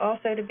pressure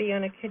also to be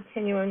on a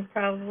continuum,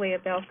 probably a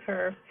bell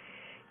curve.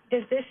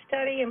 Does this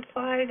study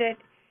imply that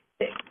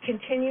the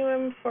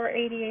continuum for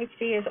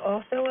ADHD is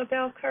also a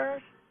bell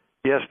curve?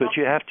 Yes, but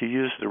you have to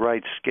use the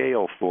right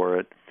scale for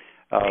it.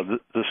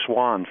 The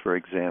SWAN, for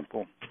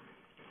example.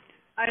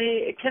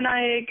 Can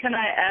I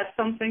add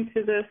something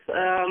to this?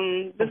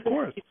 Of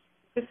course.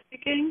 This is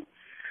speaking.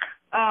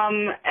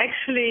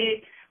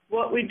 Actually,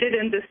 what we did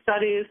in this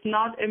study is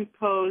not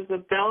impose a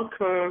bell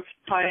curve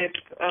type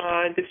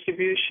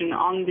distribution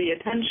on the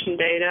attention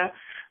data,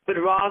 but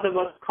rather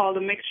what's called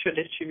a mixture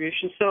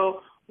distribution.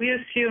 So we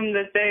assume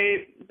that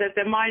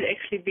there might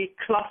actually be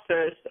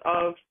clusters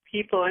of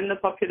people in the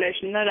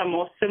population that are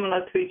more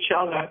similar to each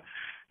other.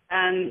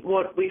 And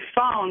what we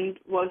found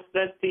was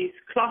that these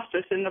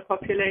clusters in the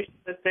population,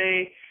 that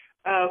they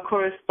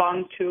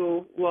correspond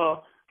to,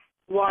 well,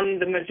 one,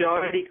 the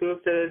majority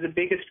group, the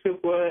biggest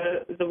group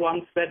were the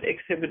ones that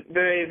exhibit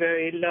very,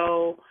 very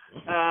low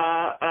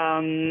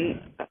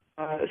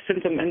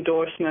symptom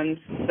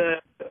endorsements.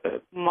 The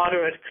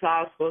moderate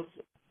class was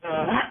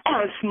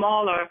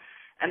smaller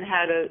and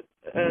had a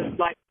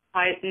slight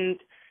heightened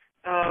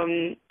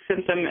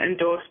symptom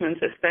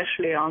endorsements,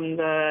 especially on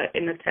the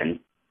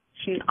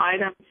inattention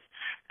items.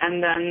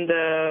 And then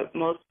the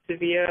most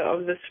severe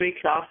of the three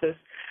classes,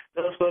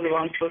 those were the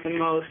ones with the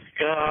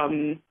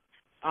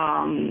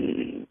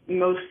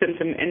most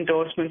symptom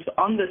endorsements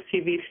on the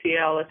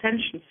CBCL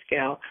attention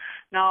scale.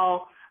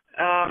 Now,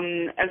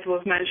 as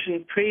was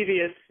mentioned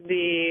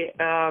previously,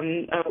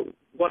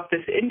 what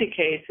this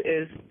indicates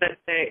is that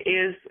there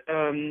is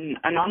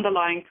an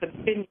underlying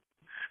continuum,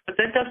 but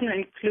that doesn't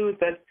include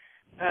that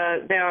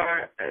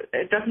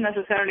it doesn't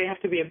necessarily have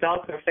to be a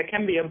bell curve. There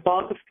can be a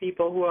bulk of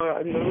people who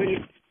are in the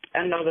really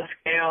end of the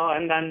scale,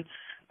 and then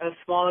a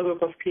smaller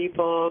group of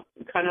people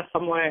kind of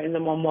somewhere in the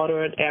more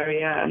moderate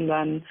area, and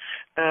then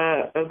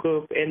a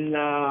group in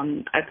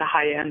at the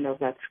high end of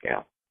that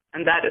scale.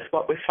 And that is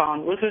what we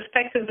found. With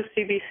respect to the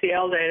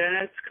CBCL data, and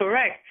it's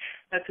correct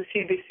that the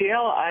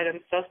CBCL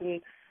items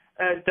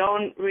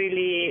don't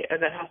really,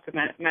 that has been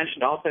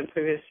mentioned also in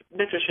previous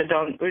literature,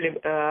 don't really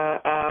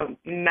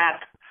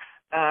map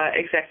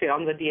exactly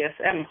on the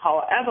DSM.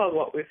 However,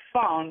 what we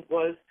found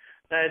was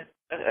that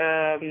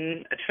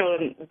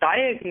children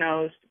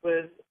diagnosed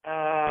with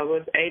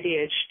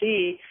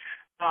ADHD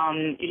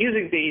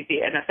using the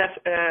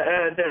NSF,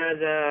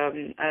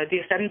 the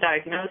DSM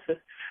diagnosis,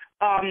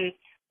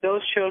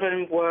 those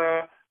children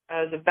were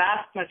the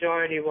vast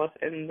majority was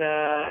in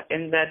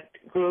that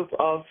group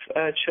of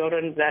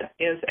children that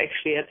is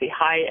actually at the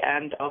high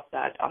end of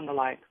that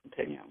underlying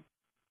continuum.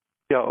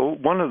 Yeah,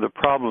 one of the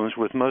problems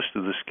with most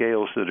of the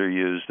scales that are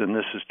used, and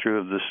this is true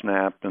of the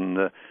SNAP and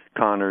the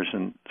Connors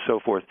and so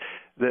forth,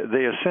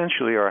 they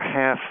essentially are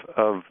half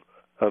of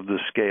the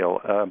scale.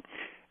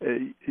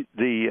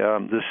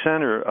 The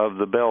center of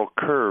the bell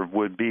curve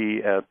would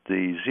be at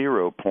the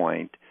 0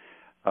 point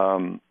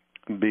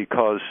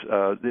because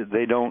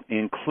they don't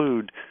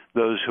include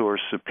those who are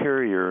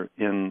superior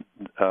in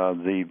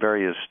the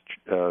various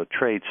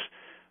traits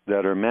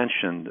that are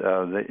mentioned.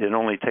 It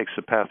only takes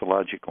a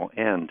pathological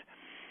end.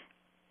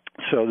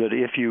 So that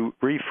if you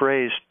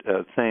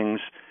rephrased things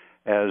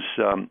as,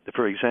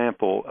 for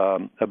example,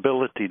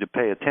 ability to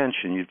pay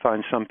attention, you'd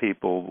find some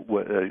people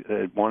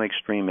at one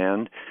extreme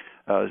end,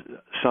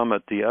 some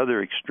at the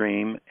other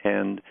extreme,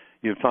 and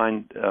you'd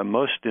find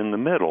most in the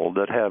middle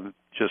that have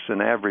just an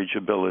average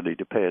ability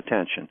to pay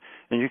attention.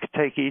 And you could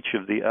take each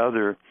of the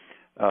other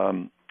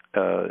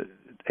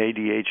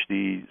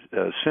ADHD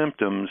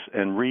symptoms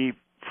and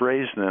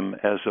rephrase them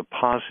as a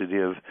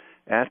positive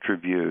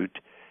attribute,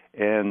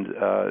 and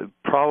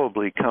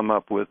probably come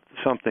up with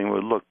something that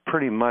would look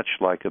pretty much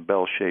like a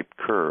bell-shaped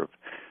curve.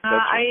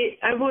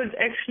 I would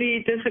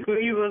actually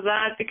disagree with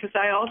that, because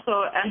I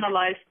also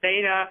analyzed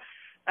data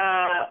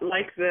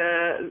like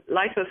the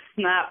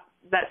SNAP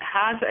that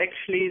has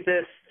actually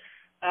this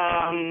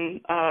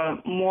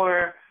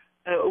more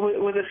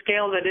with a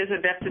scale that is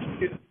adapted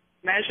to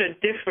measure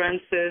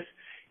differences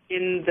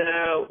in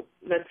the,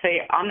 let's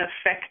say,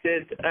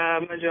 unaffected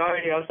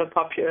majority of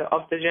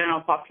the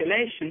general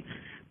population.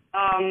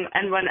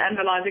 And when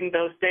analyzing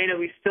those data,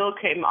 we still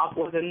came up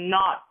with a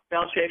not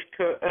bell-shaped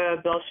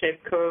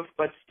curve,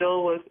 but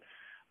still with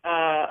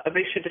a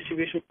mixture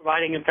distribution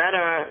providing a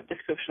better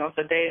description of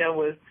the data,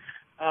 with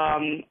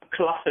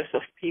clusters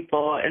of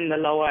people in the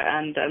lower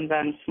end and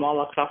then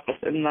smaller clusters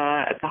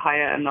at the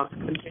higher end of the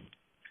continuum.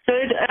 So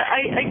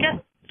I guess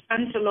it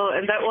depends a little,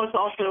 and that was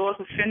also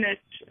a Finnish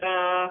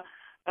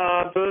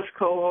birth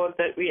cohort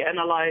that we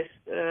analyzed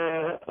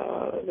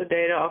the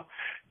data of.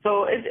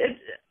 So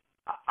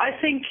I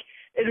think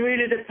it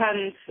really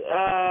depends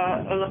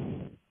a lot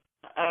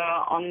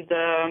on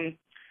the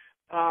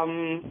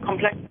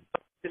complex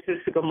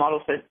statistical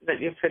models that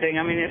you're fitting.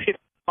 I mean, if you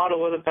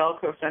model with a bell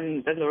curve,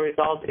 then the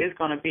result is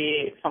going to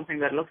be something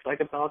that looks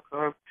like a bell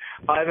curve.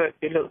 However, if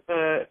you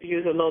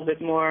use a little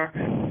bit more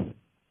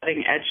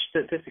cutting-edge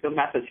statistical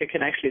methods, you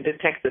can actually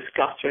detect this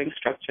clustering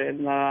structure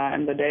in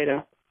the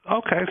data.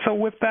 Okay, so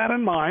with that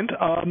in mind,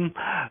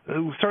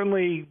 we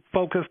certainly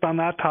focused on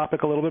that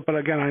topic a little bit, but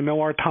again, I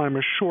know our time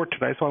is short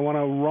today, so I want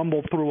to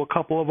rumble through a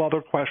couple of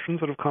other questions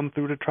that have come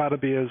through to try to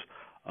be as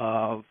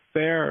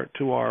fair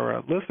to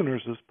our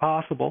listeners as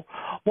possible.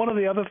 One of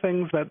the other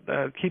things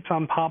that keeps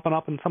on popping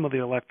up in some of the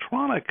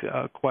electronic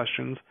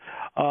questions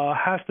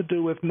has to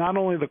do with not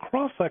only the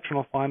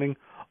cross-sectional finding,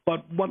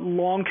 but what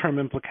long-term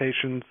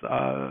implications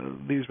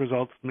these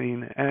results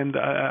mean. And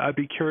I'd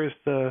be curious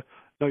to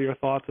know your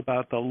thoughts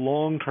about the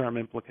long-term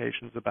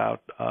implications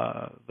about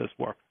this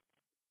work.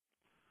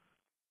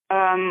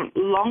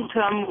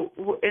 Long-term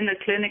in a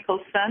clinical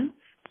sense?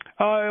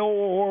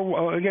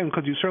 Or again,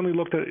 because you certainly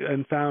looked at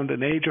and found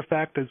an age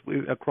effect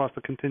across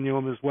the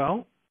continuum as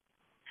well?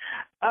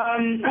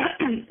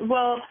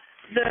 Well,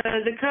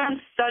 the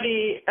current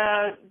study,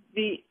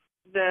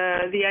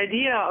 the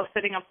idea of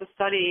setting up the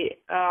study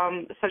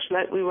such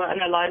that we were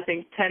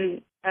analyzing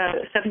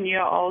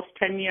 7-year-olds,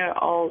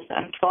 10-year-olds,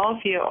 and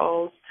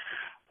 12-year-olds,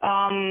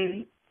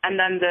 and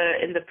then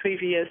in the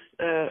previous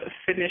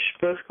Finnish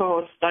birth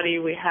cohort study,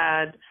 we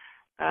had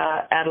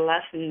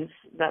adolescents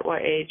that were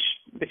aged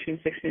between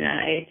 16 and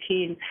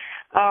 18.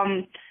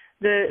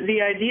 The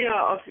idea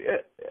of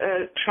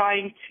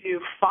trying to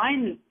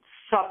find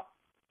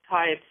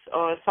subtypes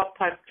or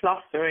subtype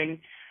clustering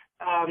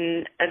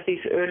at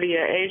these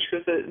earlier age,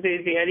 because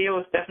the idea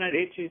was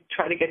definitely to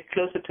try to get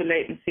closer to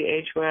latency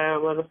age, where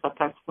the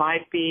subtypes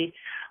might be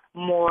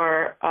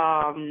more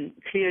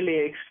clearly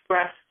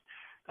expressed.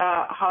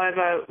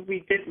 However, we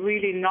did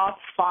really not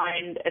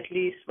find, at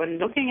least when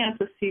looking at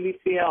the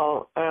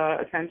CBCL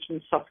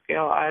attention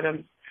subscale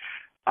items,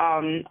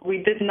 we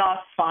did not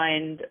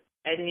find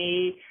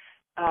any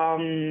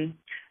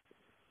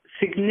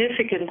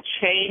significant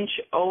change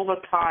over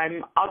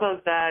time, other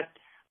than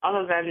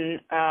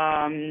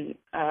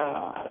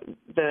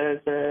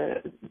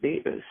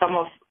some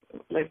of,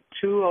 like,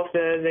 2 of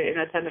the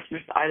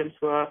inattentiveness items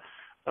were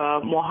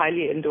more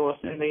highly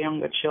endorsed in the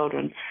younger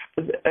children.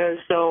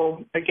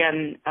 So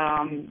again,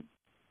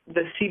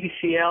 the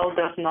CBCL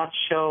does not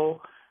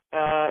show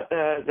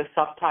the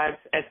subtypes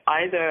at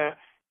either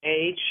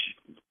age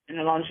in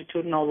a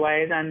longitudinal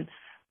way, then,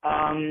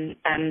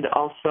 and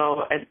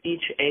also at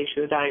each age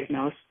the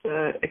diagnosed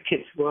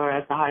kids were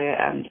at the higher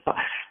end. So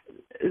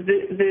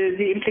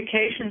the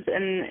implications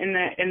in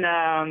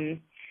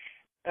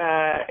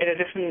a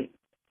different,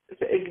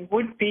 it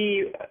would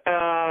be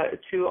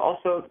to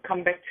also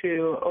come back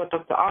to what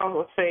Dr. Arnold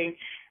was saying.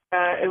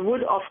 It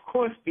would, of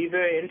course, be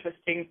very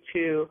interesting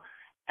to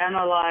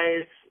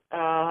analyze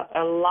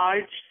a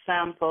large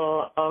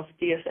sample of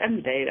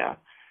DSM data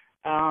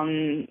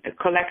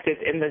collected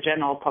in the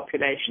general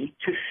population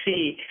to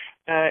see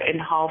in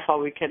how far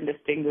we can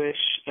distinguish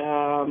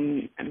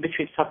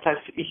between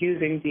subtypes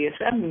using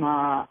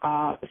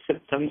DSM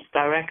symptoms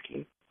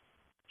directly.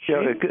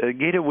 Yeah,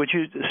 Gita, would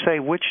you say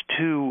which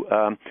 2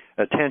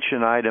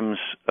 attention items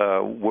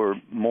were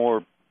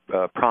more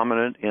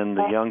prominent in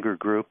the younger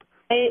group?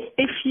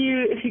 If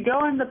you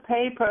go in the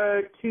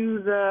paper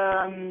to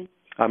the...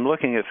 I'm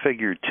looking at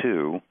figure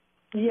 2.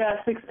 Yes,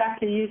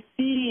 exactly. You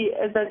see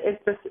that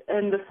it's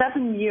in the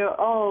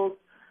 7-year-olds,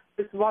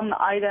 this one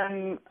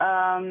item.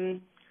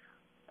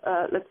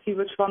 Let's see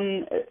which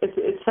one.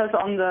 It says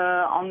on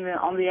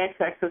the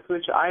x-axis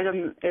which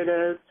item it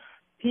is.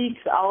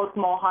 Peaks out is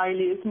more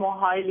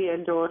highly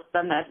endorsed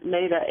than at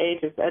later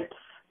ages.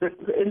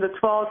 In the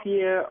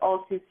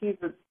 12-year-olds, you see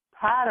the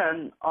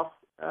pattern of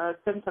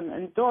symptom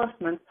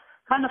endorsement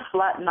kind of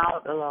flatten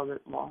out a little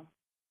bit more.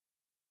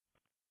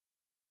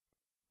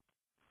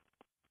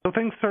 So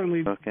things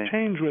certainly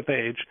change with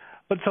age.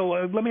 But so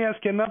let me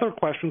ask you another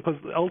question, because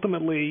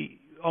ultimately,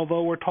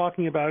 although we're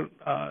talking about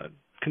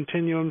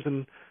continuums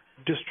and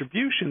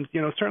distributions,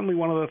 certainly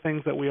one of the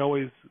things that we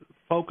always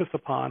focus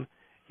upon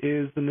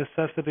is the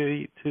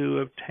necessity to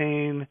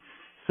obtain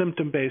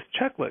symptom-based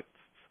checklists.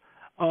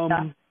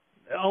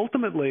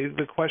 Ultimately,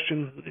 the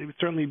question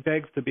certainly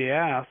begs to be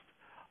asked,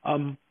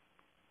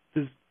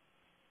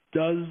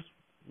 does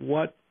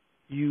what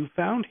you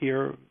found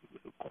here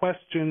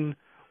question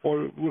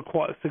or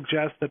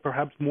suggest that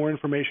perhaps more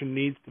information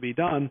needs to be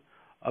done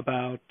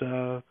about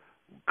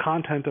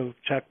content of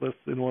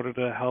checklists in order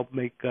to help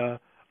make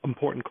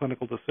important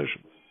clinical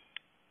decisions?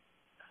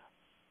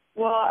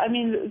 Well, I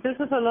mean, this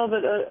is a little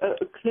bit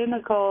a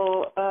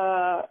clinical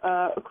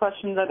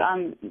question that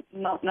I'm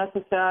not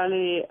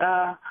necessarily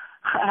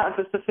have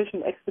a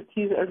sufficient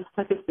expertise as a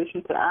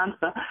statistician to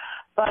answer.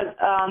 But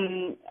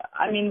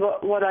I mean,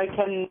 what I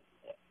can,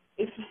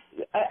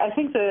 I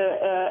think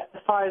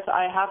as far as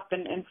I have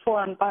been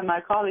informed by my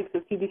colleagues,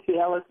 the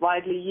CBCL is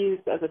widely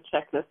used as a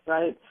checklist,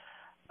 right?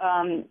 So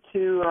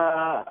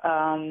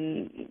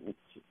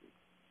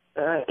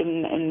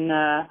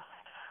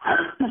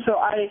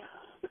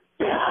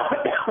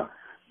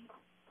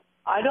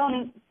I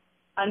don't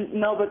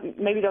know, but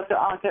maybe Dr.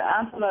 Arndt can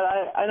answer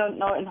that. I don't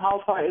know in how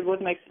far it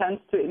would make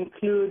sense to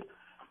include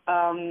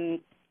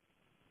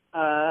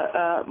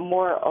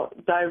more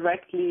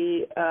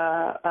directly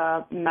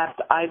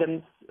mapped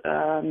items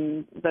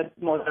that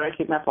more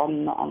directly map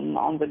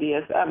on the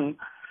DSM.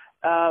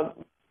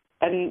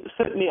 And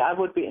certainly, I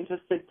would be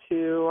interested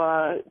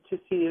to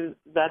see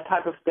that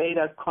type of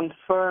data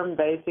confirm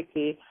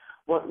basically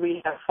what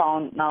we have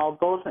found now,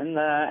 both in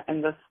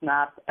the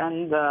SNAP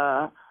and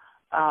the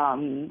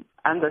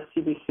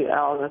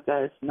CBCL, that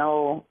there is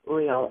no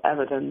real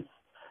evidence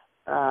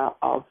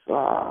of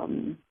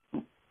the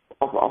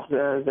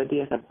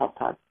DSM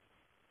subtype.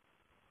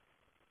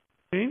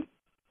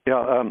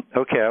 Yeah.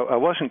 Okay. I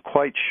wasn't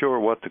quite sure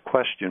what the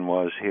question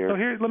was here. So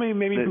here, let me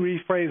maybe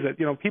rephrase it.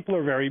 You know, people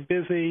are very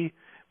busy.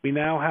 We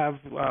now have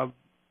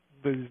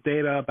this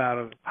data about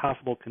a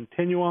possible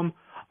continuum.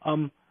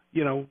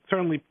 You know,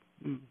 certainly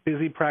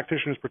busy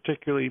practitioners,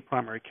 particularly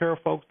primary care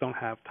folks, don't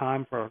have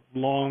time for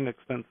long,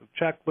 expensive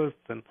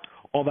checklists and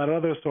all that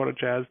other sort of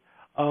jazz.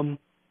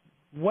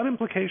 What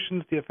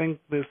implications do you think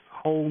this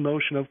whole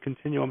notion of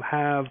continuum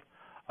have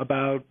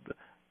about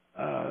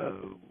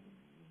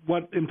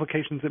what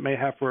implications it may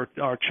have for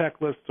our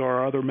checklists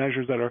or other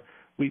measures that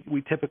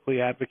we typically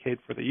advocate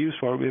for the use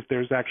for if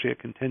there's actually a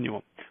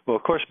continuum? Well,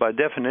 of course, by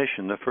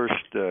definition, the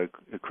first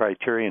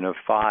criterion of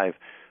 5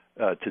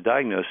 to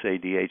diagnose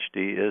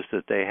ADHD is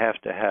that they have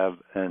to have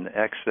an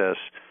excess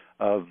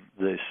of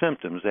the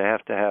symptoms. They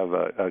have to have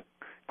a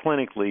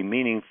clinically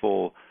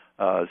meaningful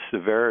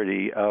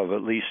severity of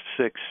at least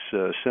 6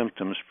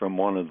 symptoms from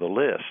one of the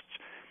lists.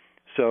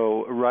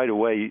 So right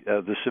away,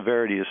 the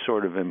severity is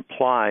sort of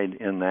implied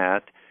in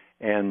that,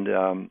 and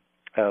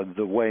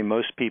the way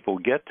most people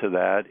get to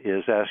that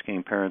is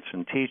asking parents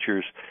and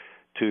teachers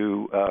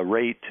to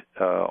rate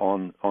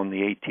on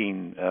the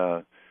 18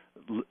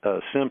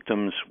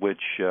 symptoms,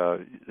 which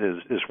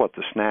is what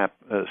the SNAP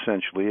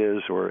essentially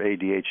is, or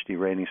ADHD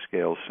rating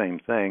scale, same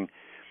thing.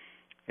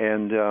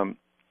 And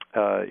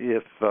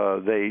if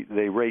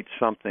they rate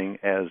something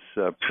as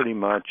pretty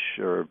much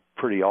or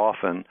pretty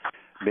often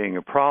being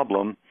a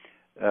problem,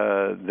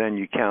 then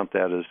you count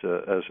that as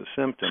a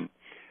symptom.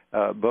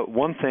 But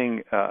one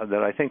thing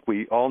that I think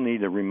we all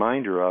need a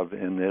reminder of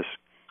in this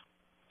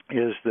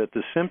is that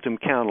the symptom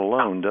count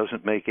alone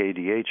doesn't make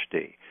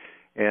ADHD.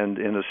 And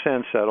in a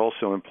sense, that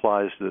also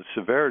implies that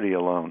severity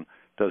alone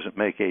doesn't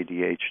make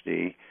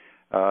ADHD.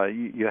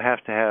 You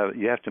have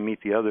to meet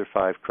the other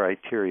 5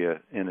 criteria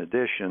in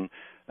addition: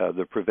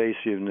 the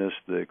pervasiveness,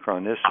 the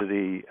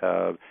chronicity,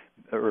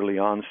 early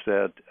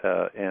onset,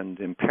 and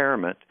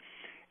impairment.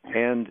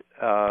 And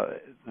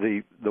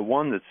the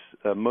one that's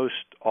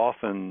most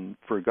often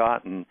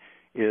forgotten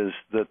is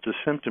that the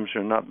symptoms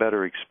are not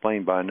better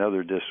explained by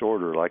another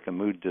disorder, like a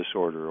mood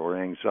disorder or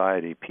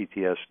anxiety,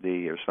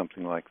 PTSD, or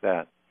something like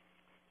that.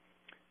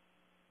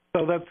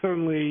 So that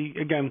certainly,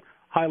 again,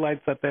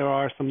 highlights that there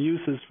are some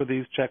uses for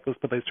these checklists,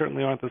 but they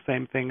certainly aren't the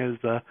same thing as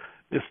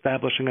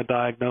establishing a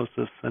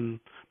diagnosis, and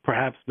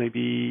perhaps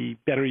maybe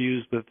better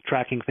used with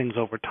tracking things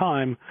over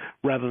time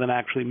rather than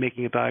actually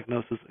making a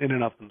diagnosis in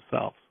and of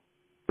themselves.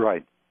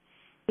 Right.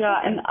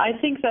 Yeah, and I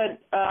think that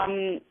I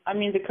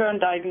mean the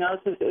current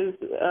diagnosis is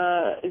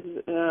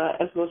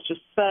as was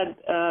just said,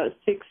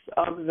 6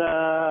 of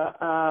the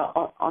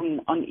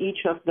on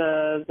each of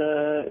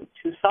the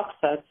 2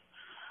 subsets.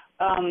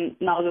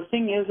 Now the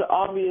thing is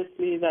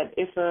obviously that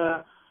if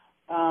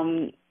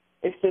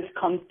this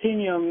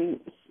continuum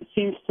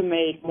seems to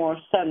make more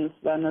sense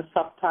than a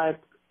subtype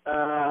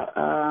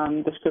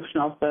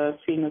description of the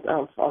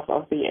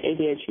of the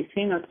ADHD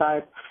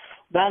phenotype,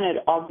 then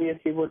it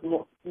obviously would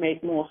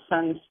make more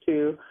sense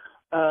to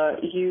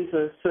use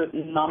a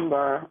certain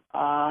number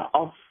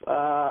of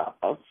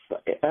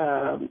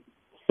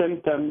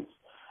symptoms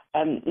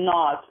and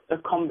not a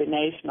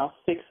combination of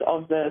 6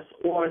 of this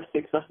or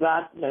 6 of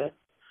that list,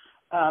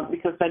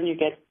 because then you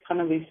get kind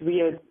of these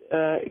weird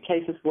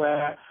cases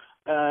where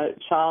a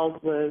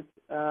child with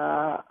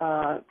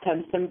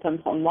 10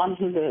 symptoms on one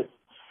list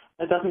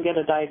that doesn't get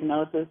a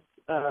diagnosis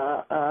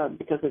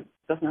because it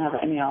doesn't have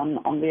any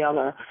on the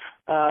other,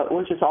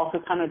 which is also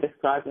kind of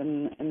described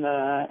in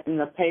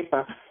the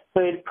paper.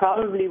 So it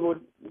probably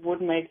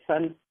would make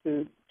sense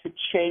to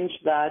change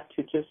that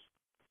to just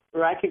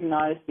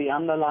recognize the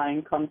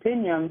underlying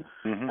continuum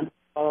and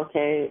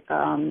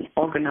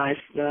organize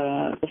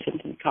the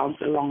symptom counts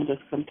along this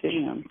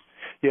continuum.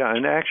 Yeah,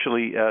 and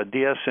actually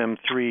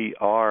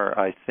DSM-3R,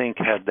 I think,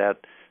 had that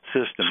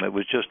system. It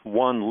was just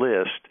one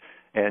list,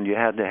 and you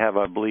had to have,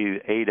 I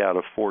believe, 8 out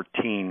of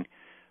 14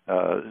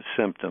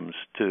 symptoms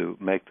to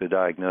make the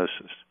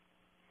diagnosis.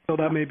 So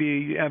that may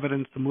be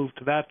evidence to move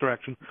to that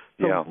direction.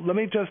 So yeah. Let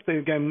me just,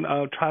 again,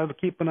 try to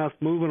keep us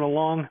moving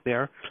along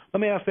there.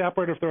 Let me ask the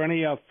operator if there are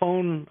any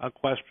phone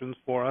questions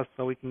for us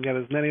so we can get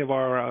as many of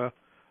our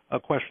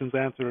questions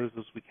answered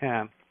as we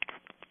can.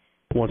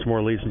 Once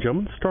more, ladies and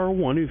gentlemen, star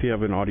 1 if you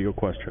have an audio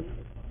question.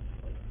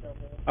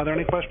 Are there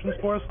any questions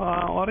for us,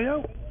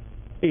 audio?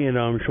 And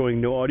I'm showing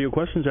no audio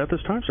questions at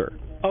this time, sir.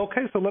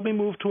 Okay, so let me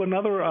move to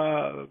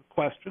another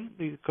question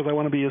because I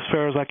want to be as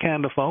fair as I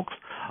can to folks.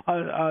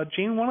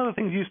 Gene, one of the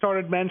things you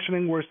started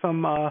mentioning were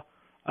some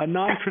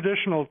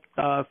non-traditional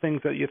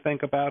things that you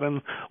think about,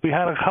 and we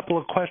had a couple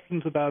of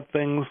questions about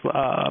things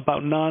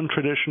about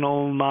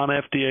non-traditional,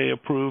 non-FDA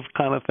approved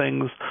kind of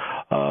things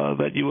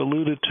that you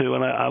alluded to,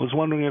 and I was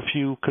wondering if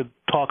you could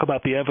talk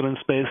about the evidence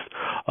base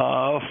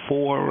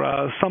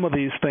for some of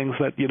these things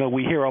that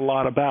we hear a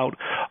lot about,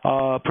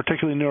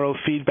 particularly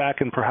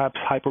neurofeedback and perhaps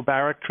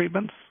hyperbaric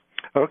treatments.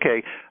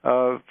 Okay.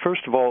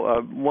 First of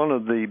all, one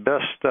of the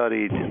best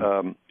studied,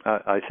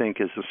 I think,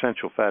 is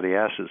essential fatty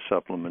acid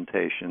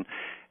supplementation,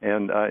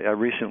 and I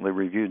recently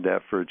reviewed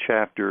that for a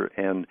chapter,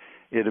 and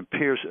it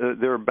appears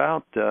there are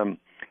about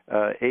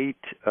 8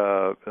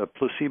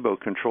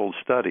 placebo-controlled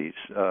studies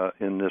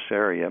in this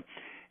area,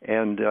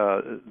 and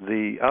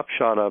the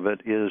upshot of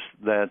it is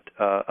that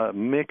a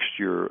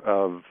mixture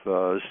of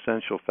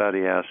essential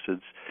fatty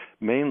acids,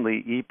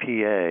 mainly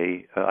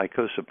EPA,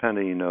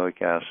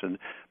 eicosapentaenoic acid,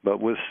 but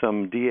with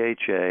some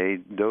DHA,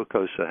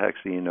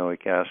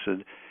 docosahexaenoic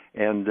acid,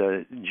 and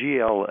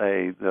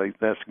GLA,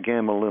 that's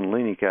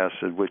gamma-linolenic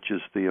acid, which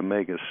is the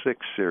omega-6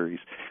 series.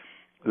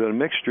 The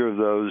mixture of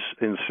those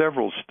in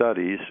several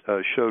studies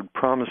showed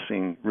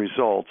promising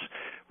results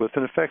with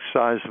an effect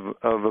size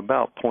of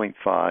about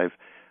 0.5,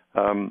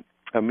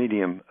 a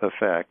medium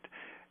effect,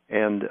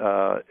 and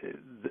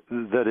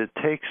that it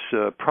takes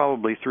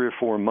probably 3 or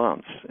 4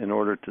 months in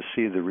order to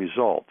see the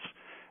results.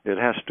 It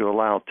has to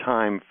allow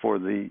time for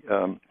the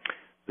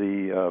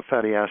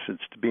fatty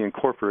acids to be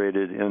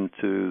incorporated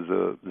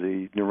into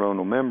the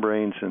neuronal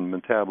membranes and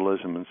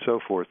metabolism and so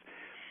forth.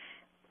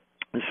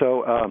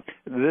 So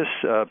this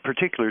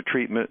particular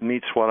treatment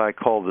meets what I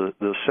call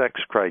the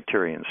sex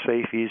criterion: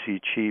 safe,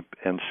 easy, cheap,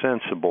 and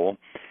sensible.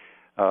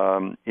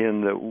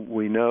 In that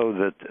we know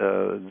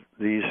that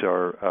these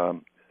are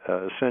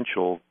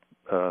essential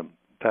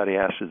fatty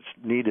acids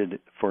needed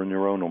for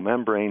neuronal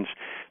membranes.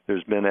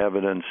 There's been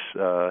evidence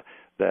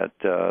that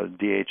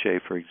DHA,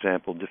 for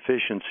example,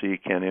 deficiency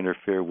can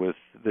interfere with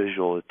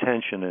visual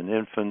attention in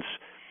infants,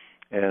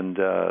 and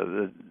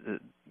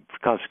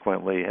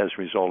consequently has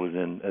resulted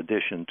in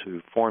addition to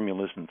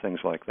formulas and things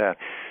like that.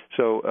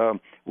 So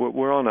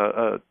we're on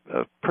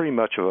a pretty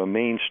much of a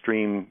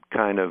mainstream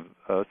kind of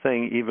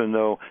thing, even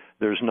though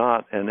there's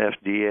not an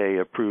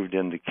FDA-approved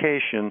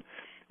indication,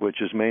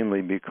 which is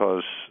mainly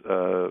because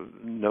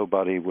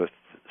nobody with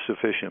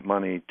sufficient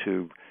money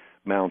to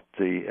mount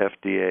the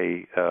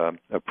FDA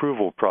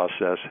approval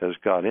process has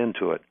got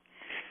into it.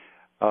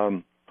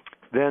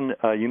 Then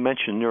you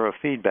mentioned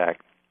neurofeedback.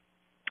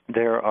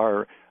 There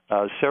are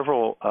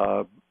several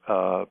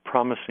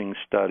promising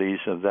studies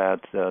of that,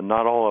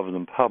 not all of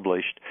them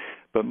published,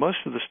 but most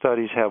of the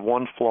studies have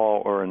one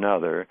flaw or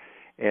another,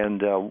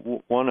 and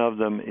one of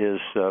them is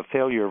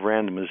failure of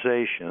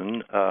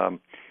randomization.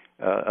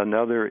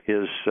 Another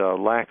is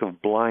lack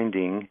of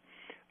blinding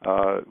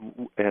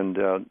and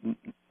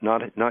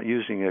not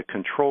using a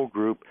control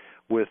group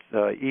with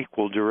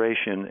equal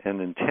duration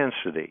and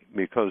intensity,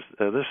 because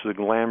this is a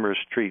glamorous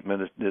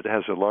treatment. It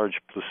has a large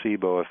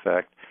placebo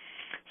effect,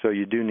 so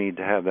you do need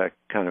to have that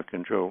kind of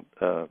control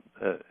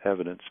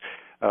evidence.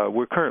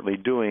 We're currently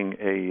doing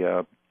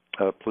a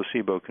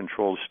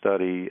placebo-controlled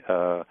study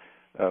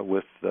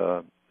with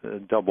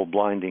double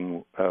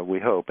blinding, we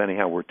hope.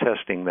 Anyhow, we're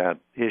testing that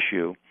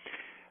issue.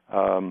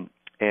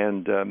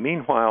 And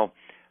meanwhile,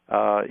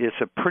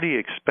 it's a pretty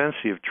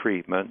expensive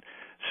treatment,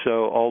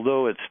 so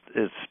although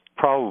it's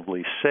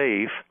probably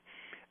safe,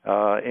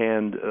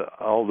 and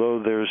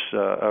although there's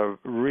a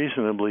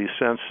reasonably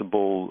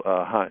sensible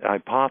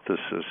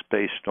hypothesis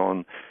based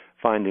on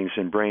findings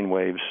in brain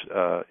waves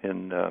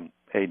in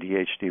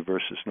ADHD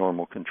versus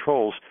normal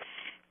controls,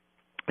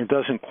 it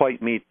doesn't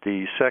quite meet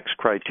the sex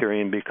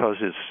criterion because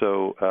it's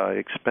so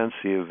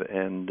expensive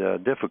and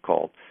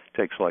difficult.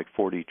 It takes like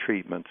 40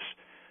 treatments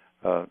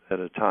at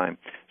a time.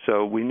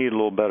 So we need a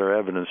little better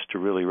evidence to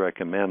really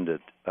recommend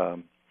it.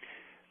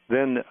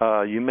 Then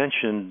you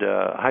mentioned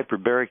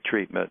hyperbaric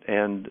treatment,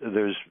 and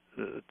there's,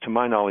 to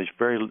my knowledge,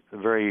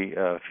 very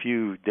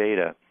few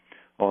data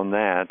on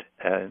that,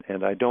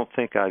 and I don't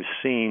think I've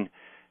seen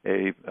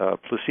a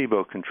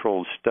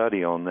placebo-controlled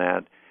study on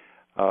that.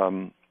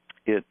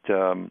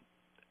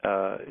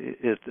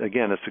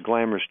 Again, it's a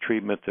glamorous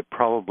treatment that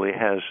probably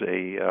has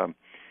a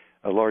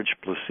large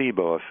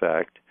placebo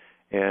effect,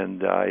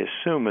 and I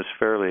assume it's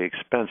fairly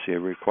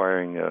expensive,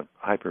 requiring a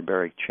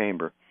hyperbaric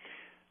chamber.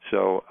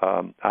 So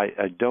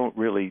I don't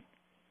really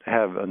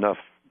have enough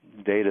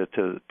data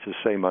to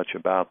say much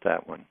about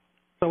that one.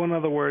 So in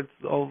other words,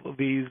 all of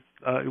these,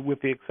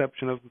 with the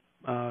exception of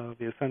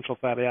the essential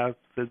fatty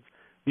acids,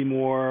 be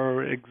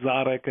more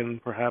exotic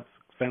and perhaps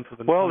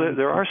expensive. Well,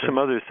 there are some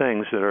other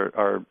things that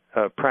are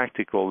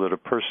practical that a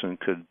person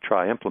could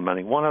try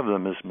implementing. One of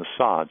them is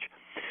massage.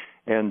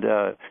 And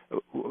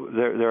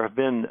there have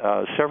been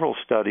several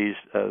studies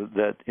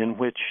in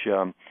which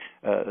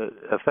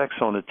effects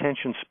on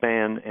attention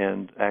span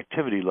and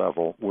activity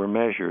level were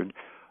measured.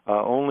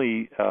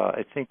 Only,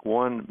 I think,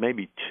 one,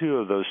 maybe two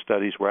of those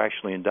studies were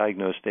actually in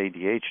diagnosed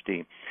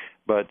ADHD.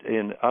 But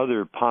in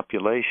other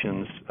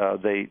populations,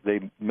 they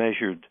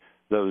measured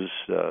those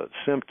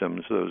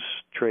symptoms, those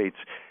traits,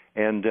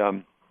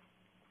 and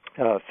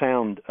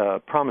found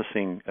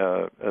promising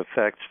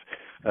effects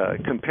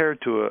compared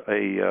to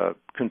a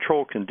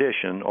control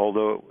condition.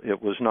 Although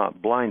it was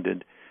not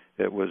blinded,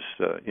 it was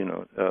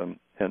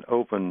an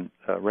open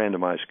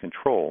randomized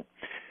control.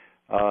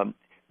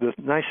 The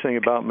nice thing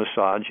about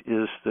massage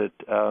is that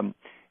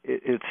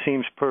it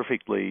seems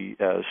perfectly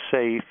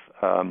safe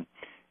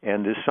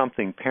and is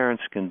something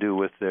parents can do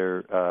with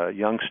their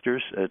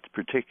youngsters. It's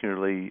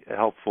particularly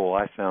helpful,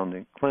 I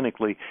found,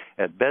 clinically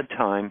at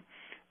bedtime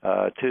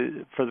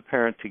for the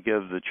parent to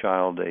give the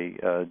child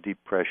a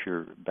deep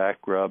pressure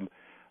back rub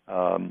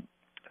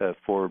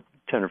for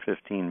 10 or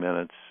 15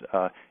 minutes.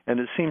 And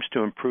it seems to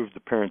improve the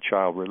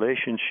parent-child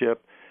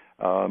relationship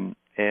and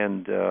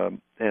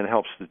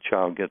helps the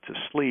child get to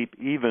sleep,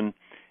 even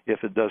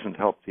if it doesn't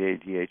help the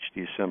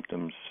ADHD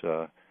symptoms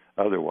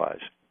otherwise.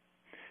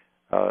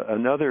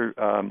 Another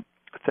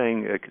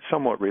thing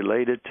somewhat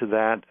related to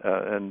that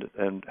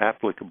and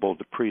applicable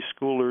to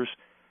preschoolers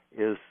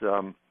is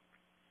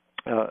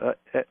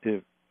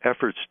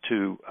efforts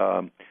to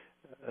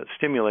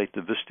stimulate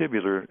the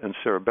vestibular and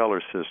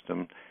cerebellar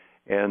system.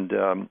 And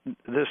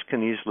this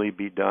can easily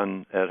be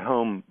done at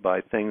home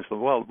by things,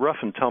 well,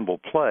 rough and tumble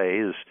play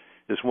is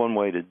one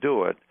way to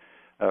do it,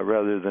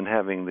 rather than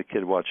having the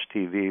kid watch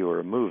TV or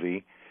a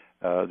movie,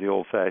 the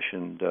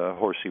old-fashioned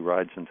horsey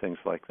rides and things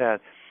like that.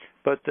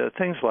 But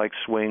things like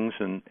swings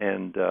and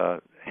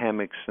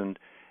hammocks and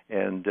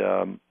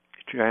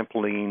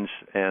trampolines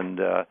and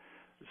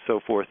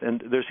so forth.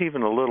 And there's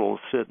even a little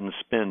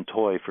sit-and-spin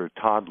toy for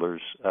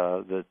toddlers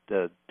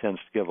that tends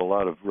to give a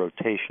lot of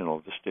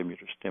rotational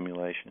vestibular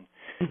stimulation.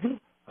 Mm-hmm.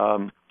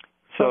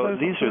 So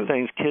these are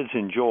things kids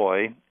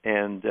enjoy,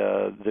 and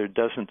there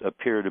doesn't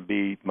appear to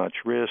be much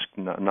risk,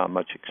 not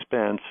much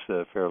expense,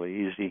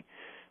 fairly easy.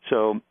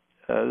 So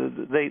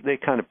they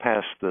kind of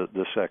pass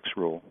the sex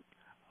rule.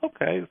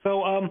 Okay,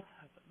 so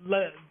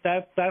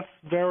that's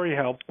very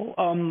helpful.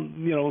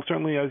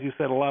 Certainly, as you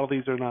said, a lot of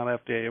these are not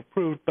FDA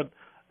approved. But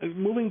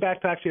moving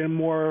back to actually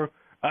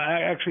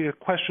a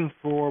question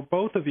for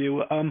both of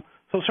you.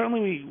 So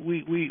certainly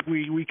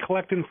we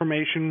collect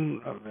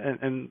information,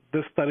 and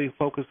this study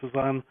focuses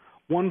on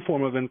one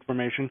form of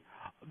information.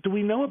 Do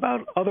we know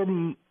about other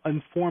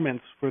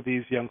informants for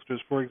these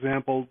youngsters? For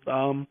example,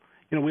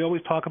 we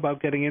always talk about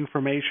getting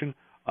information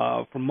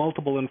from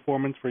multiple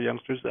informants for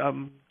youngsters.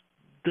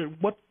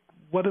 What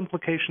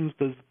implications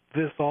does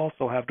this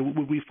also have?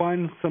 Would we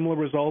find similar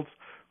results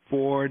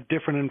for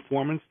different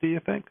informants, do you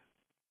think?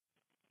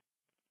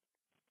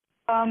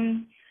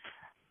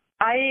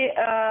 I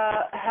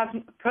have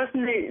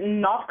personally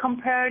not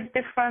compared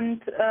the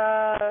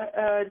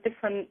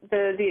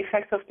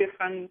effects of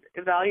different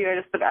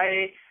evaluators, but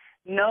I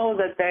know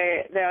that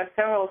there are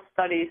several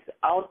studies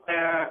out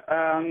there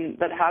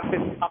that have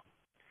been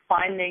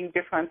finding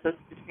differences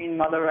between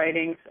mother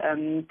ratings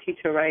and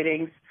teacher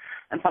ratings,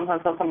 and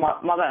sometimes also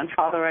mother and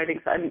father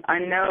ratings. And I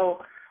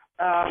know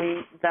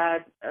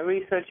that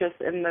researchers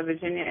in the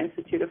Virginia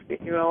Institute of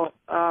Behavioral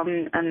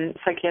and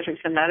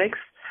Psychiatric Genetics,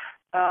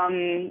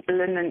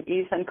 Lyndon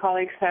East and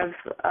colleagues have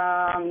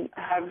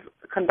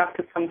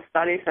conducted some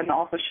studies and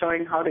also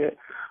showing how to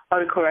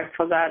correct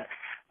for that.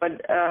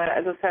 But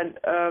as I said,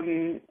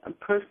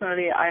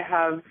 personally, I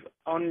have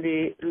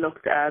only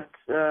looked at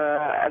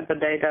the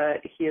data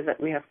here that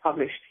we have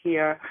published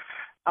here,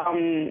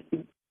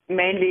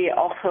 mainly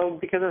also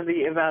because of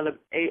the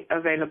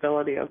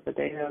availability of the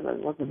data. That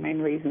was the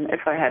main reason.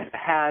 If I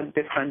had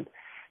different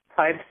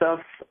types of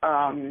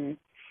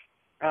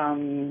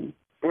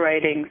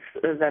ratings,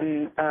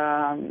 then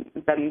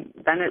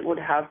it would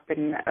have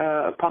been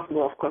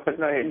possible, of course, but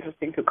very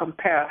interesting to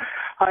compare.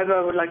 However,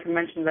 I would like to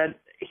mention that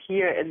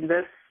here in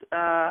this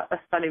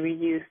study we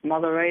used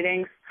mother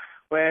ratings,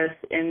 whereas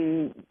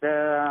in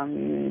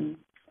the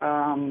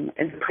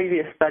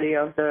previous study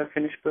of the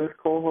finished birth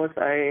cohorts,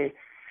 if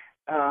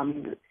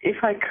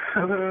I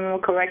remember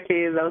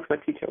correctly, those were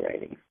teacher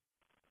ratings.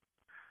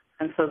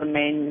 so the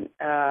main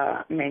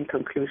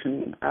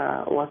conclusion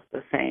was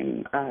the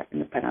same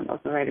independent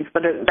of the ratings.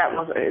 But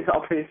is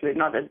obviously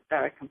not a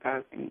direct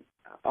comparison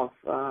of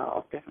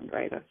different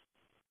raters.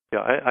 Yeah,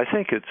 I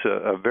think it's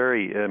a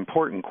very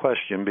important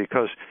question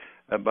because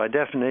by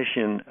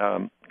definition,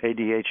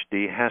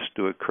 ADHD has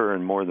to occur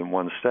in more than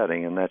one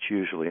setting, and that's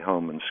usually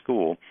home and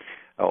school,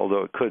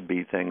 although it could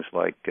be things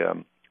like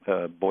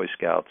Boy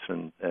Scouts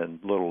and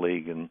Little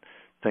League and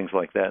things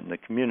like that in the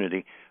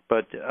community.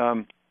 But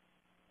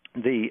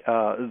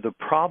the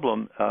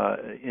problem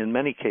in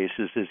many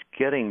cases is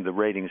getting the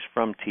ratings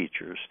from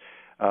teachers.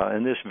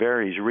 And this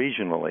varies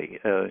regionally.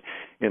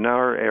 In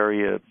our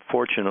area,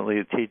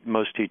 fortunately,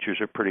 most teachers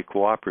are pretty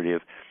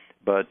cooperative,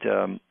 but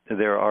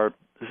there are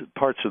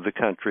parts of the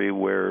country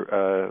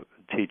where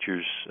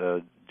teachers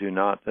do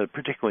not,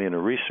 particularly in a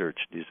research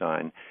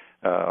design,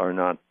 are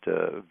not.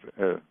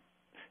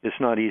 It's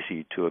not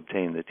easy to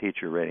obtain the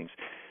teacher ratings.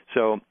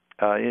 So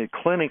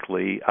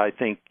clinically, I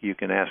think you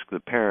can ask the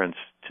parents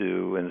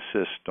to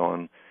insist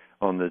on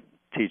the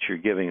teacher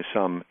giving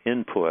some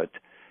input.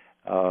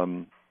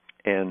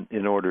 And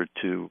in order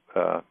to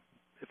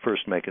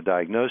first make a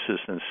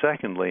diagnosis, and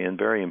secondly, and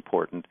very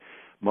important,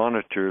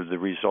 monitor the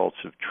results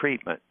of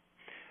treatment.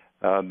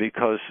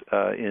 Because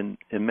in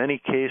many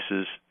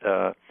cases,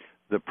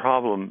 the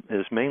problem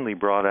is mainly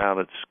brought out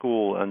at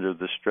school under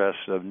the stress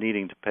of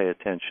needing to pay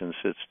attention,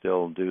 sit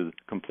still,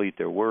 complete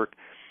their work.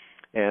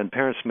 And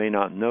parents may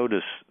not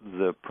notice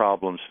the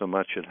problem so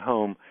much at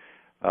home,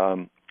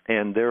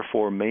 and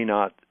therefore may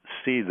not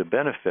see the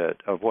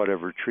benefit of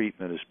whatever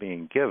treatment is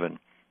being given.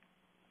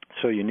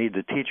 So you need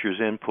the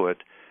teacher's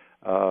input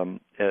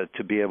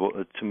to be able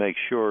to make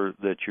sure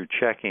that you're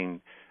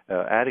checking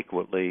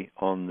adequately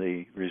on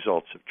the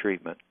results of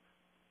treatment.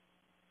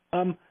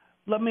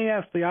 Let me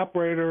ask the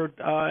operator,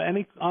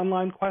 any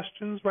online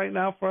questions right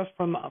now for us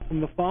from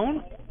the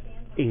phone?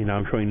 And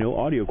I'm showing no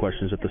audio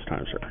questions at this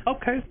time, sir.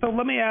 Okay, so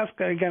let me ask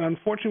again.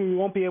 Unfortunately, we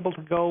won't be able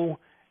to go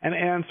and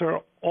answer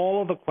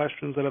all of the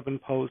questions that have been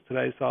posed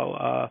today,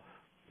 so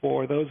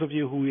for those of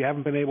you who we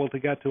haven't been able to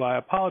get to, I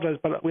apologize,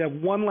 but we have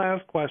one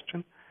last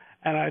question,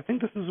 and I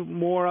think this is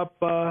more up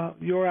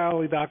your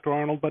alley, Dr.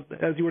 Arnold, but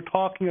as you were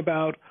talking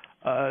about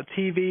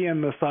TV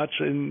and the such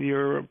in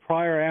your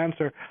prior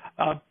answer,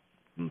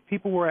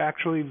 people were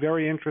actually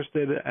very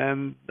interested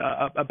in,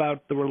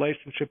 about the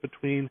relationship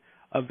between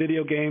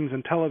video games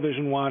and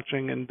television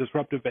watching and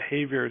disruptive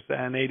behaviors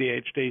and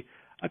ADHD.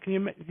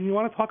 Can you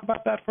want to talk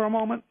about that for a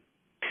moment?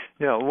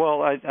 Yeah,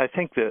 well, I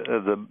think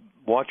the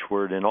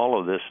watchword in all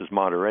of this is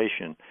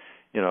moderation.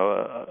 You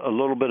know, a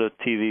little bit of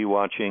TV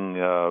watching,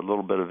 a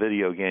little bit of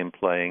video game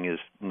playing is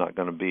not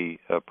going to be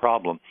a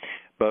problem.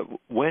 But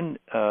when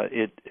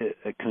it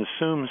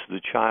consumes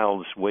the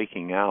child's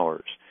waking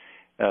hours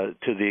to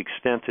the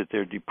extent that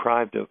they're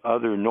deprived of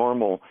other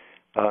normal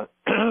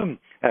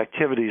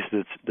activities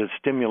that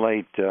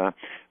stimulate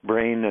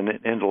brain and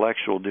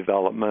intellectual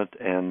development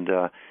and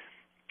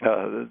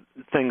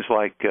things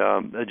like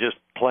just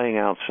playing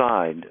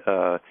outside,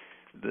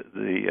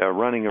 the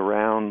running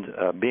around,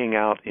 being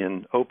out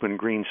in open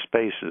green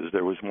spaces.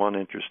 There was one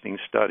interesting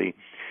study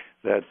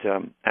that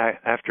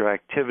after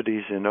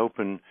activities in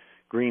open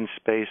green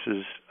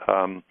spaces,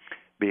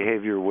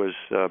 behavior was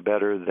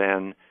better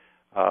than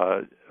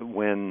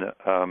when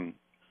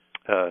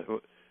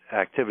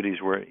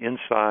activities were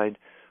inside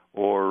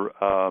or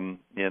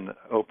in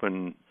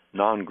open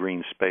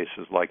non-green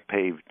spaces like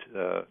paved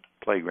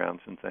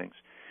playgrounds and things.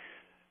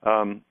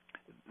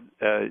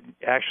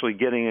 Actually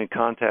getting in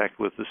contact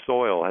with the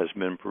soil has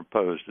been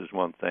proposed as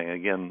one thing.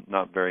 Again,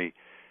 not very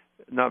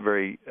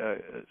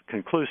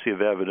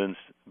conclusive evidence,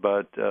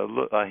 but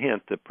a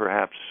hint that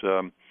perhaps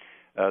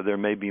there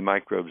may be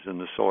microbes in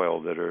the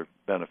soil that are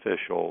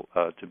beneficial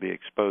to be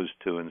exposed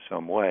to in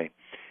some way.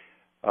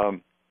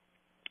 And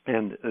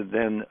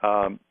then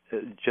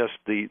just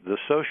the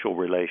social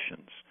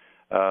relations,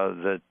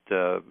 that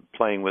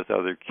playing with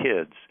other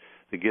kids,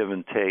 the give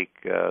and take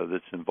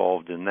that's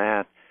involved in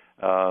that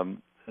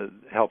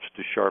helps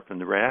to sharpen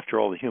the brain. After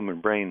all, the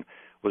human brain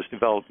was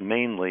developed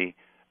mainly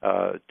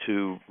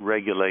to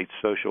regulate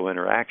social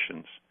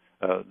interactions.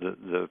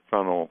 The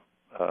frontal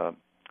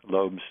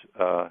lobes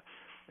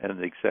and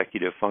the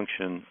executive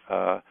function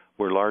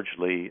were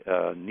largely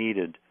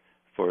needed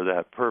for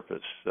that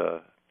purpose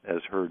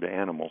as herd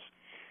animals.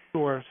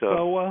 Sure.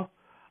 So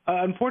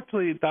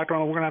unfortunately, Dr.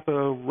 Arnold, we're going to have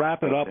to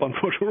wrap it up.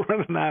 Unfortunately, we're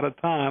running out of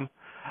time.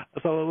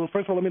 So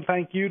first of all, let me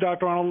thank you,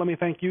 Dr. Arnold. Let me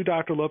thank you,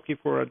 Dr. Lubke,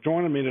 for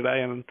joining me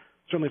today and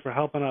certainly for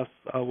helping us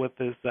with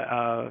this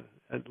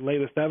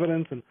latest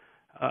evidence and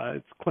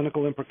its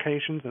clinical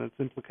implications and its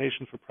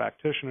implications for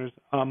practitioners.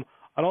 I'd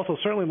also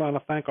certainly want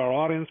to thank our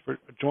audience for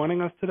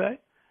joining us today.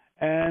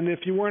 And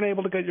if you weren't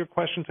able to get your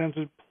questions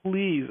answered,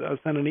 please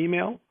send an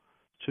email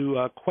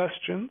to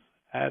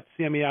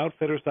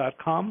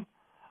questions@cmeoutfitters.com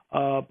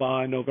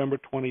by November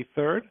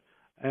 23rd.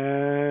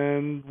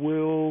 And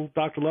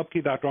Dr.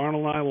 Lubke, Dr.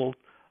 Arnold, and I will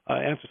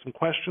answer some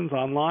questions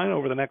online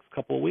over the next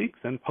couple of weeks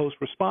and post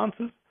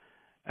responses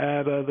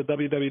at the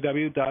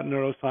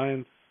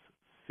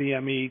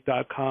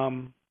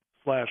www.neuroscienceCME.com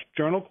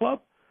facebook.com/journal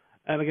club.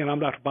 And again, I'm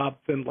Dr. Bob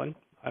Findling.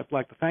 I'd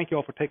like to thank you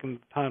all for taking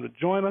the time to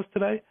join us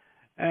today.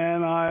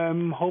 And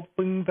I'm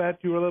hoping that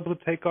you are able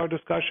to take our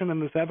discussion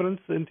and this evidence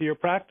into your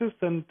practice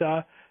and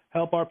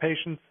help our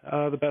patients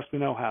the best we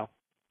know how.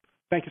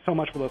 Thank you so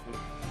much for listening.